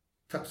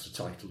 Perhaps the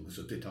title was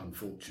a bit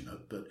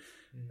unfortunate, but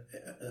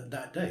at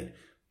that date.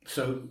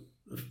 So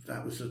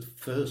that was the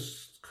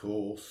first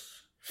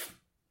course,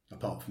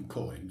 apart from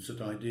coins,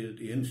 that I did at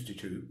the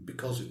Institute,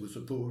 because it was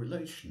a poor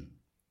relation.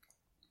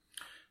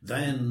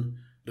 Then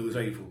there was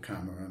Averil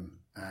Cameron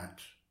at,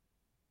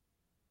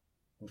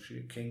 was she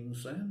at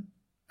King's then?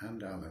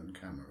 And Alan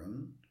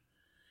Cameron.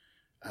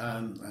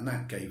 And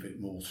that gave it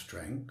more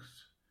strength.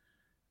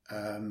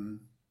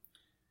 And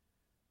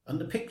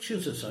the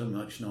pictures are so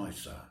much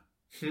nicer.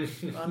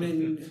 I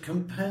mean,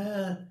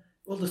 compare,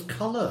 well, there's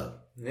colour.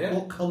 Yeah.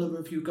 What colour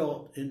have you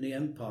got in the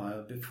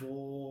Empire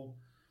before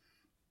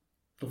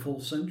the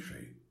 4th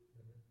century?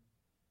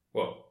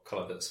 Well,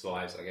 colour that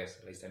survives, I guess,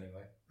 at least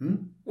anyway.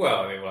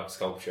 Well, I mean, like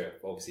sculpture,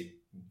 obviously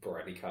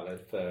brightly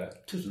coloured,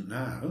 but... It isn't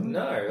now.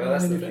 No, well,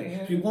 that's the thing.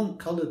 If you want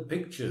coloured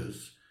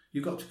pictures,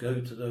 you've got to go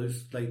to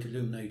those late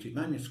illuminated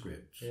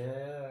manuscripts.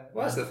 Yeah.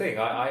 Well, that's the thing.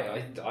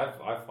 I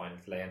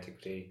find late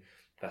antiquity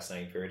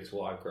fascinating period. It's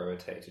what I've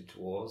gravitated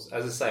towards.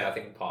 As I say, I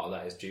think part of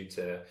that is due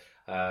to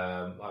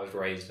I was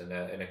raised in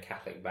a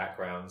Catholic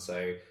background,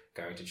 so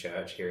going to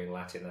church, hearing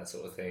Latin, that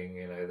sort of thing,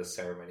 the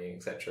ceremony,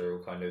 etc.,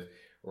 all kind of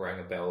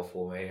rang a bell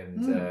for me,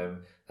 and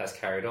that's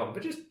carried on.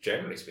 But just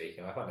generally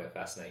speaking, I find it a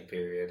fascinating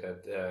period.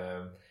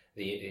 And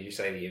you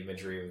say the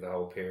imagery of the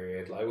whole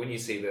period, like when you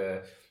see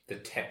the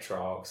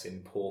tetrarchs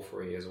in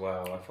porphyry as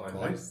well, I find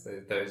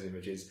those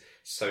images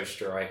so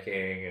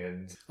striking.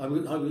 And I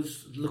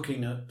was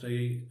looking at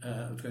I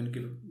was going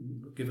to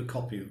give a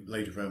copy of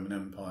Later Roman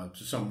Empire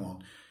to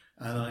someone,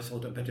 and I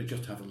thought I'd better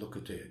just have a look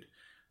at it.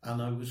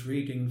 And I was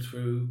reading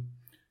through.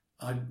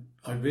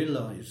 I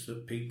realised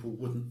that people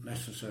wouldn't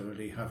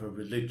necessarily have a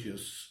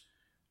religious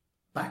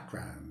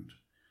background,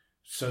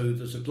 so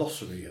there's a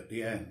glossary at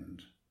the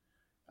end.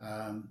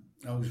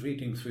 I was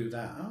reading through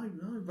that. I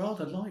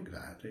rather like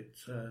that.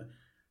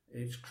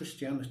 It's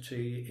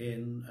Christianity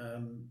in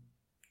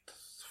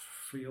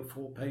 3 or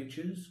 4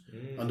 pages,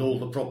 and all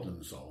the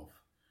problems of.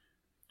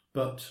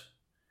 But,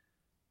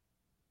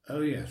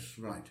 oh yes,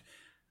 right.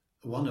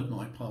 One of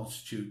my past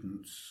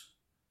students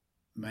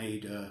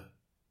made a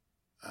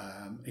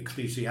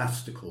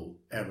ecclesiastical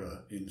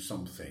error in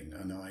something,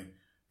 and I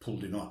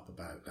pulled him up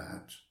about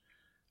that.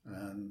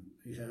 And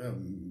he said,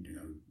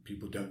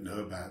 people don't know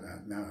about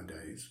that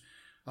nowadays.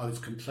 I was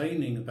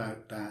complaining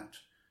about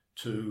that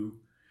to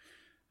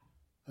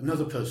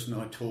another person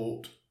I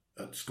taught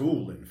at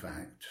school, in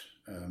fact.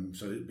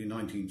 So it'd be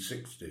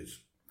 1960s.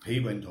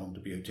 He went on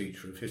to be a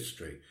teacher of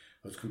history.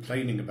 I was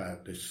complaining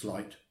about this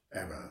slight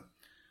error.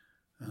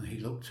 And he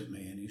looked at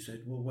me and he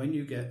said, well, when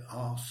you get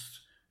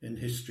asked in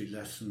history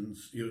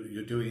lessons,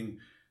 you're doing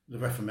the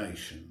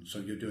Reformation, so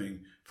you're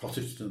doing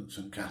Protestants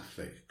and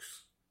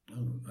Catholics.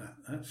 Oh,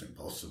 that's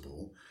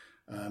impossible.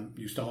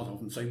 You start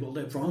off and say, well,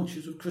 they're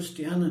branches of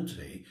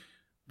Christianity.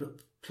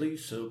 But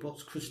please, sir,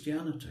 what's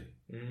Christianity?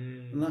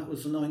 And that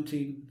was the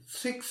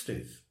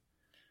 1960s.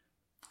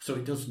 So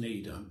it does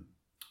need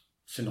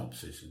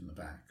synopsis in the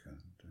back.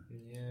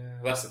 Yeah,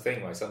 well, that's the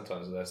thing. Like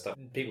sometimes with that stuff,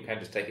 people can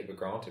just take it for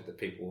granted that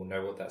people will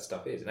know what that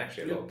stuff is, and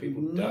actually a lot of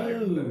people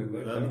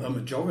don't. A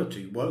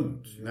majority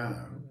won't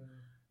now.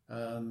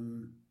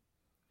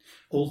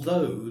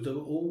 Although there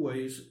were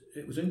always,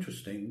 it was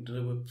interesting,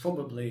 there were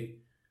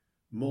probably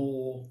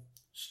more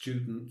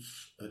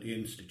students at the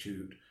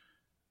Institute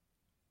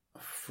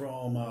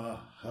from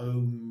a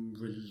home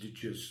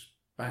religious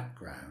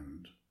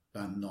background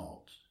than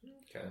not,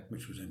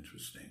 which was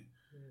interesting.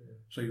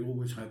 So you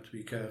always had to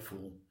be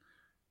careful.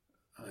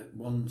 At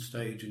one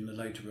stage in the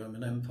later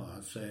Roman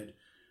Empire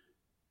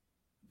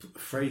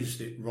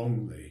phrased it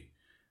wrongly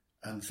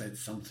and said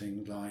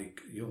something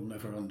like, you'll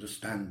never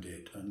understand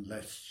it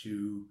unless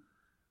you,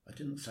 I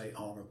didn't say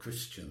are a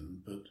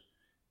Christian, but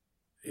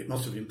it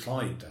must have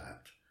implied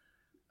that.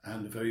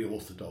 And a very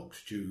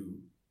orthodox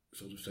Jew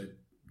sort of said,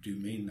 do you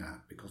mean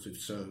that? Because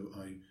if so,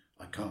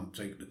 I can't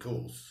take the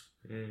course.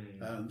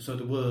 So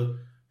there were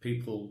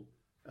people,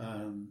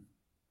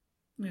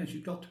 Yes,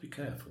 you've got to be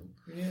careful.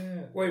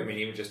 Yeah. Well, I mean,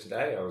 even just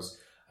today, I was,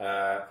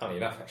 funny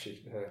enough,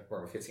 actually,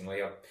 rather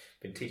fittingly, I've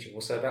been teaching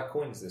also about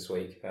coins this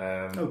week.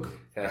 Good.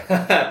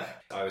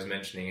 I was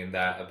mentioning in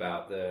that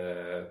about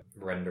the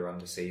render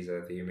under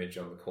Caesar, the image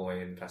on the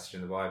coin, passage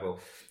in the Bible.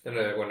 And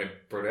when I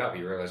brought it up,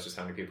 you realise just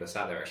how many people are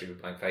sat there actually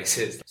with blank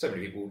faces. So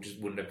many people just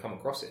wouldn't have come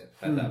across it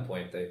at that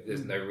point.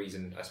 There's no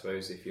reason, I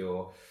suppose, if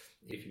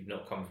you've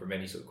not come from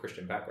any sort of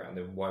Christian background,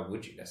 then why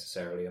would you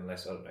necessarily,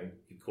 unless, I don't know,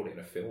 you call it in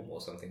a film or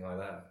something like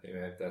that. You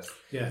know, that's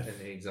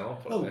an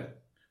example of it.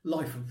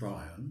 Life of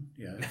Brian,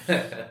 yeah.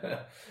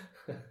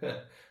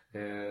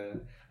 Yeah.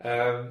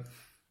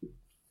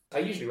 I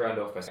usually round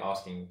off by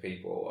asking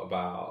people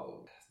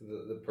about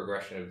the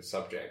progression of the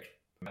subject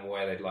and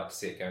where they'd like to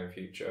see it go in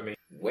future. I mean,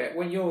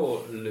 when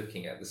you're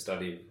looking at the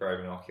study of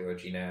Roman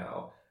archaeology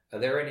now, are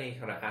there any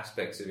kind of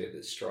aspects of it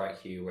that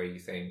strike you where you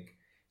think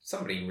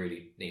somebody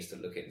really needs to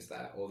look into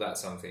that, or that's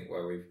something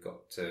where we've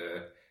got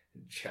to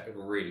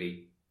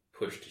really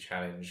push to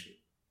challenge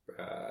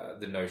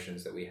the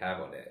notions that we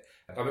have on it?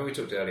 I mean, we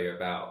talked earlier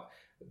about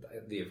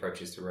the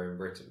approaches to Roman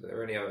Britain, but are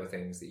there any other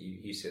things that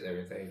you sit there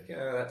and think,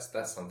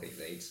 that's something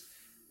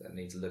that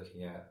needs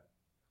looking at?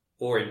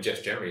 Or in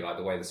just generally, like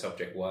the way the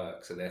subject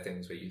works, are there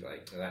things where you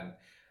like,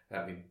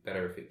 that'd be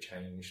better if it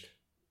changed?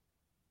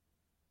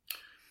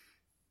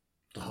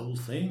 The whole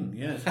thing,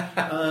 yes.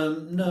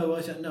 No,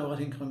 I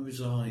think I'm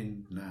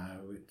resigned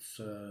now.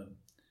 It's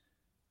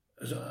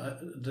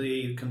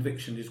the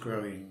conviction is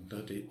growing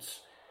that it's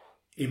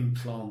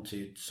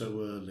implanted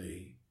so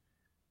early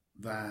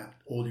that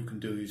all you can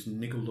do is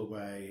niggle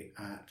away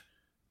at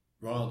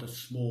rather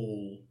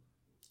small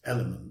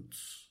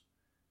elements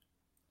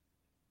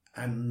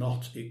and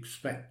not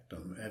expect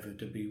them ever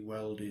to be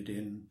welded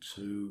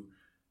into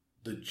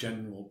the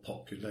general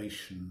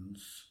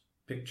population's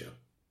picture.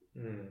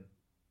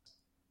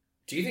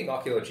 Do you think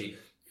archaeology,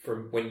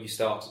 from when you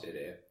started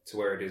it to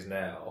where it is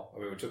now, I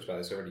mean, we talked about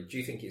this already, do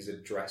you think it's a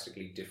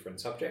drastically different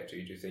subject, or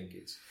do you think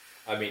it's,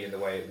 I mean, in the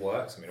way it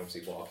works, I mean,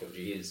 obviously what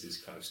archaeology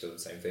is kind of still the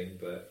same thing,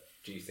 but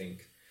do you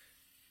think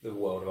the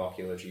world of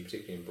archaeology,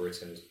 particularly in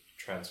Britain, has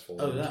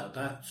transformed? Oh,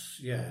 that's,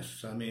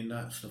 yes. I mean,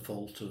 that's the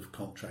fault of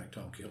contract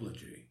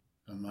archaeology.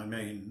 And my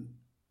main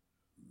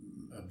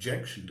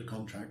objection to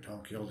contract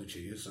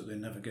archaeology is that they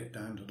never get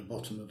down to the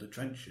bottom of the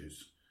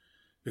trenches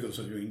because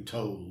they're being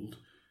told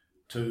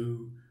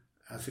to,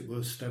 as it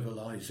were,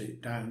 sterilise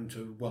it down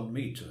to 1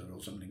 metre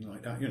or something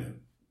like that,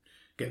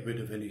 get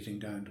rid of anything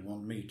down to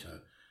 1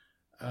 metre.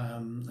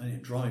 And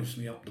it drives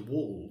me up the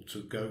wall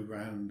to go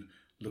round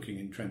looking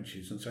in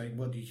trenches and saying,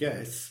 well,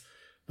 yes,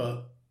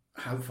 but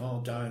how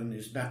far down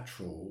is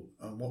natural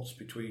and what's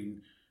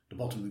between the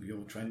bottom of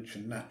your trench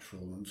and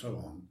natural and so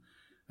on.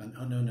 And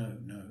no,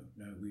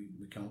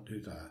 we can't do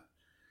that.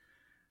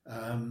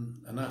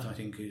 And that, I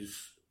think,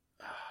 is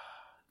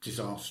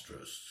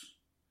disastrous.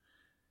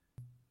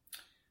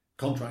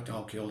 Contract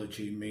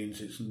archaeology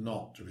means it's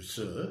not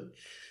research.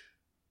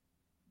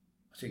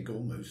 I think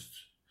almost.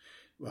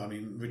 Well, I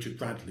mean, Richard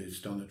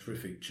Bradley's done a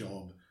terrific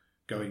job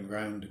going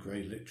round the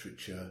grey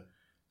literature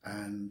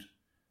and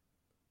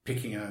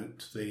picking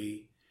out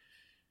the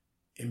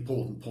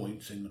important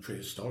points in the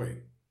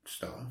prehistoric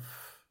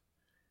stuff.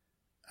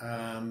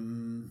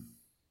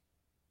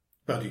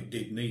 But it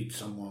did need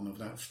someone of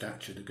that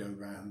stature to go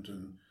round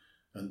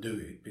and do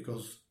it,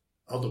 because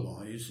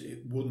otherwise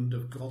it wouldn't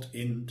have got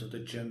into the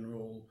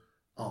general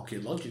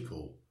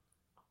archaeological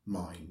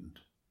mind.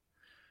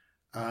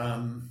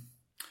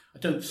 I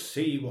don't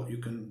see what you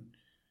can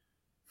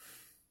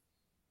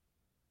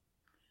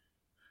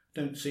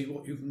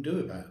do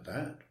about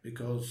that,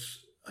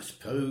 because I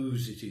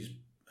suppose it is.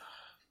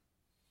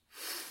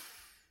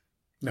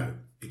 No,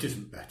 it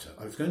isn't better.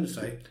 I was going to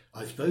say,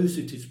 I suppose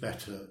it is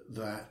better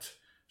that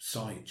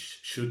sites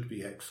should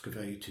be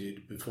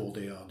excavated before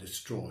they are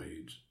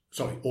destroyed.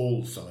 Sorry,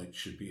 all sites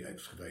should be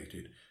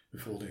excavated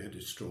before they are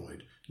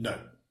destroyed.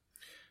 No.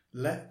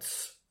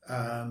 Let's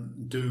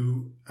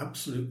do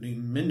absolutely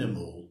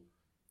minimal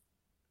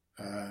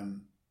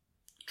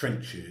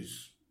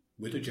trenches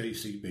with a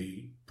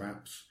JCB,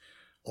 perhaps,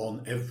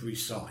 on every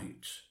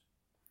site.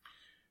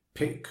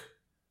 Pick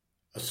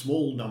a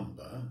small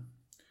number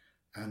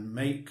and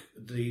make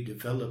the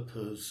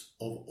developers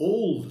of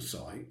all the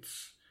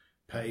sites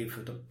pay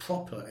for the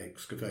proper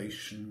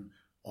excavation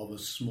of a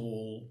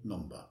small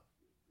number.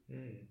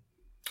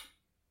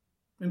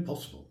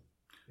 Impossible.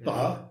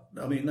 But,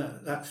 I mean,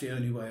 that's the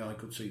only way I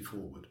could see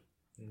forward.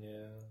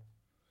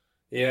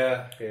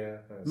 Yeah.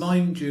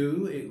 Mind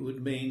you, it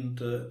would mean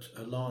that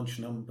a large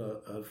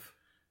number of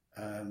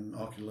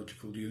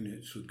archaeological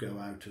units would go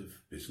out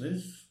of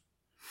business.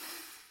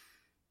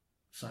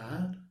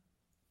 Sad.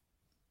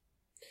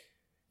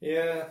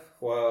 Yeah,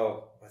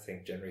 well, I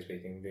think generally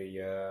speaking,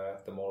 the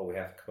model we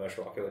have for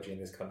commercial archaeology in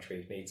this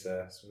country needs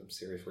some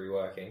serious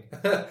reworking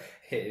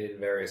in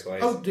various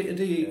ways. Oh,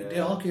 the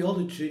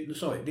archaeology,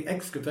 the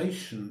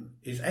excavation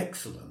is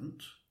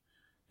excellent.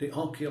 The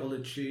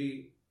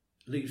archaeology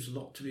leaves a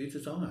lot to be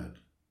desired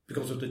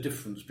because of the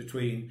difference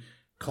between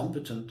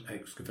competent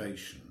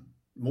excavation,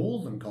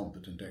 more than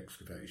competent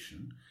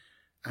excavation,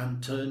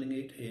 and turning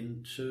it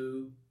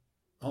into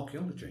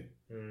archaeology.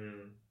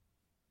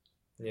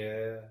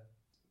 Yeah.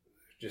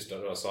 Just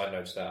on a side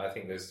note to that, I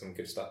think there's some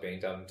good stuff being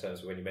done in terms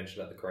of when you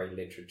mentioned the grey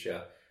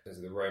literature.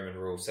 There's the Roman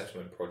Rural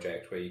Settlement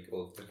Project,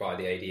 or via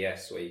the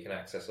ADS, where you can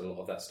access a lot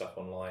of that stuff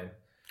online.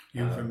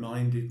 You've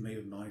reminded me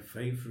of my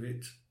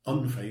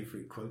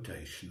unfavourite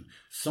quotation.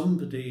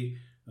 Somebody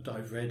that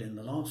I've read in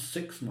the last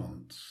 6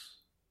 months,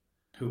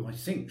 who I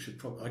think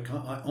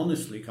I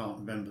honestly can't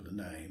remember the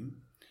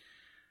name,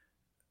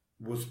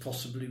 was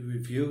possibly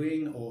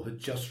reviewing or had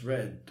just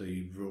read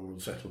the Rural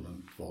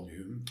Settlement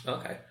volume.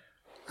 Okay.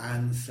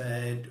 And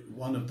said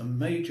one of the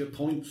major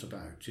points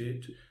about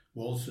it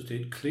was that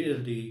it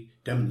clearly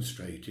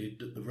demonstrated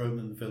that the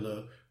Roman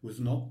villa was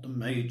not the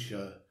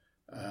major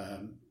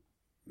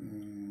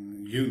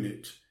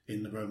unit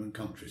in the Roman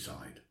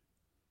countryside.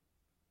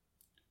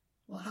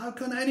 Well, how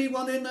can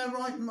anyone in their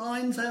right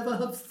minds ever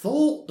have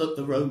thought that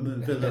the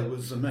Roman villa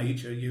was the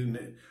major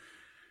unit?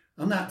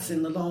 And that's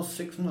in the last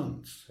 6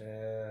 months.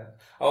 I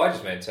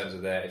just meant in terms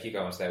of if you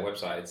go onto their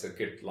website, it's a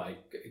good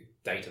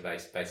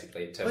database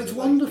basically. In terms it's of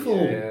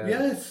wonderful.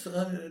 Yes.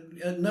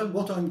 No,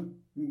 what I'm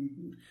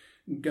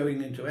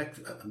going into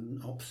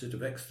an opposite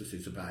of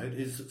ecstasies about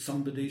is that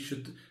somebody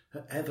should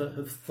ever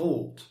have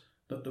thought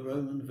that the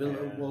Roman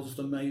villa was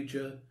the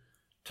major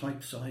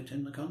type site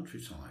in the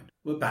countryside.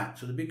 We're back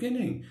to the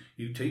beginning.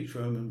 You teach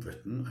Roman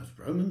Britain as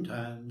Roman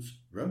towns,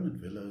 Roman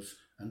villas,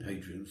 and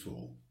Hadrian's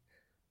Wall.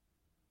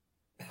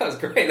 That was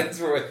great. That's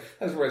where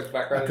his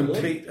background. A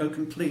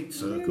complete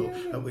circle,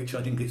 at which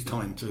I think it's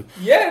time to.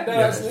 Yeah, no,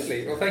 yes.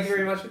 Absolutely. Well, thank you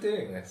very much for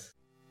doing this.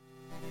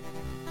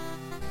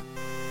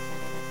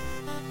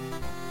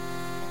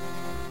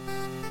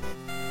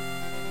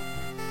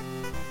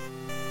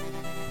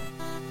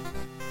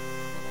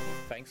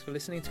 Thanks for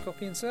listening to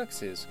Coffee and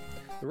Circuses.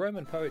 The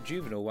Roman poet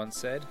Juvenal once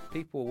said,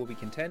 "People will be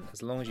content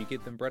as long as you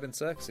give them bread and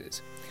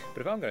circuses."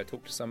 But if I'm going to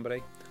talk to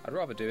somebody, I'd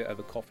rather do it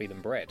over coffee than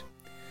bread.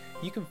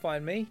 You can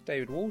find me,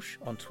 David Walsh,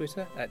 on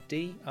Twitter at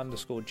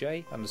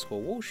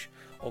D_J_Walsh,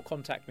 or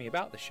contact me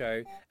about the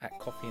show at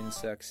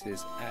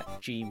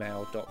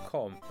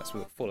coffeeandcircuses@gmail.com. That's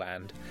with a full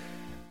and.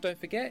 Don't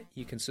forget,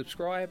 you can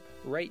subscribe,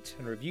 rate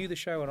and review the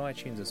show on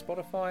iTunes and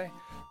Spotify.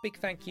 Big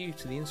thank you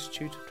to the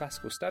Institute of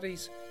Classical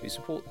Studies, who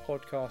support the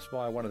podcast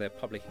via one of their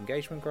public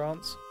engagement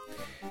grants.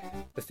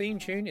 The theme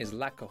tune is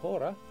La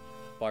Cahora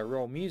by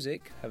Roll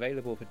Music,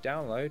 available for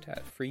download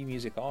at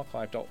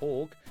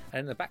freemusicarchive.org, and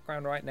in the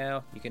background right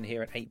now you can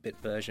hear an 8-bit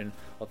version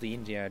of the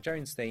Indiana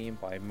Jones theme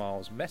by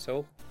Miles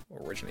Metal,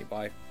 originally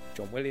by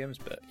John Williams,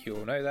 but you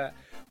all know that,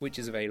 which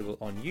is available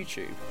on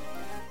YouTube.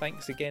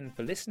 Thanks again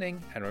for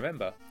listening, and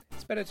remember,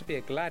 it's better to be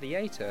a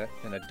gladiator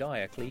than a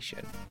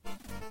Diocletian.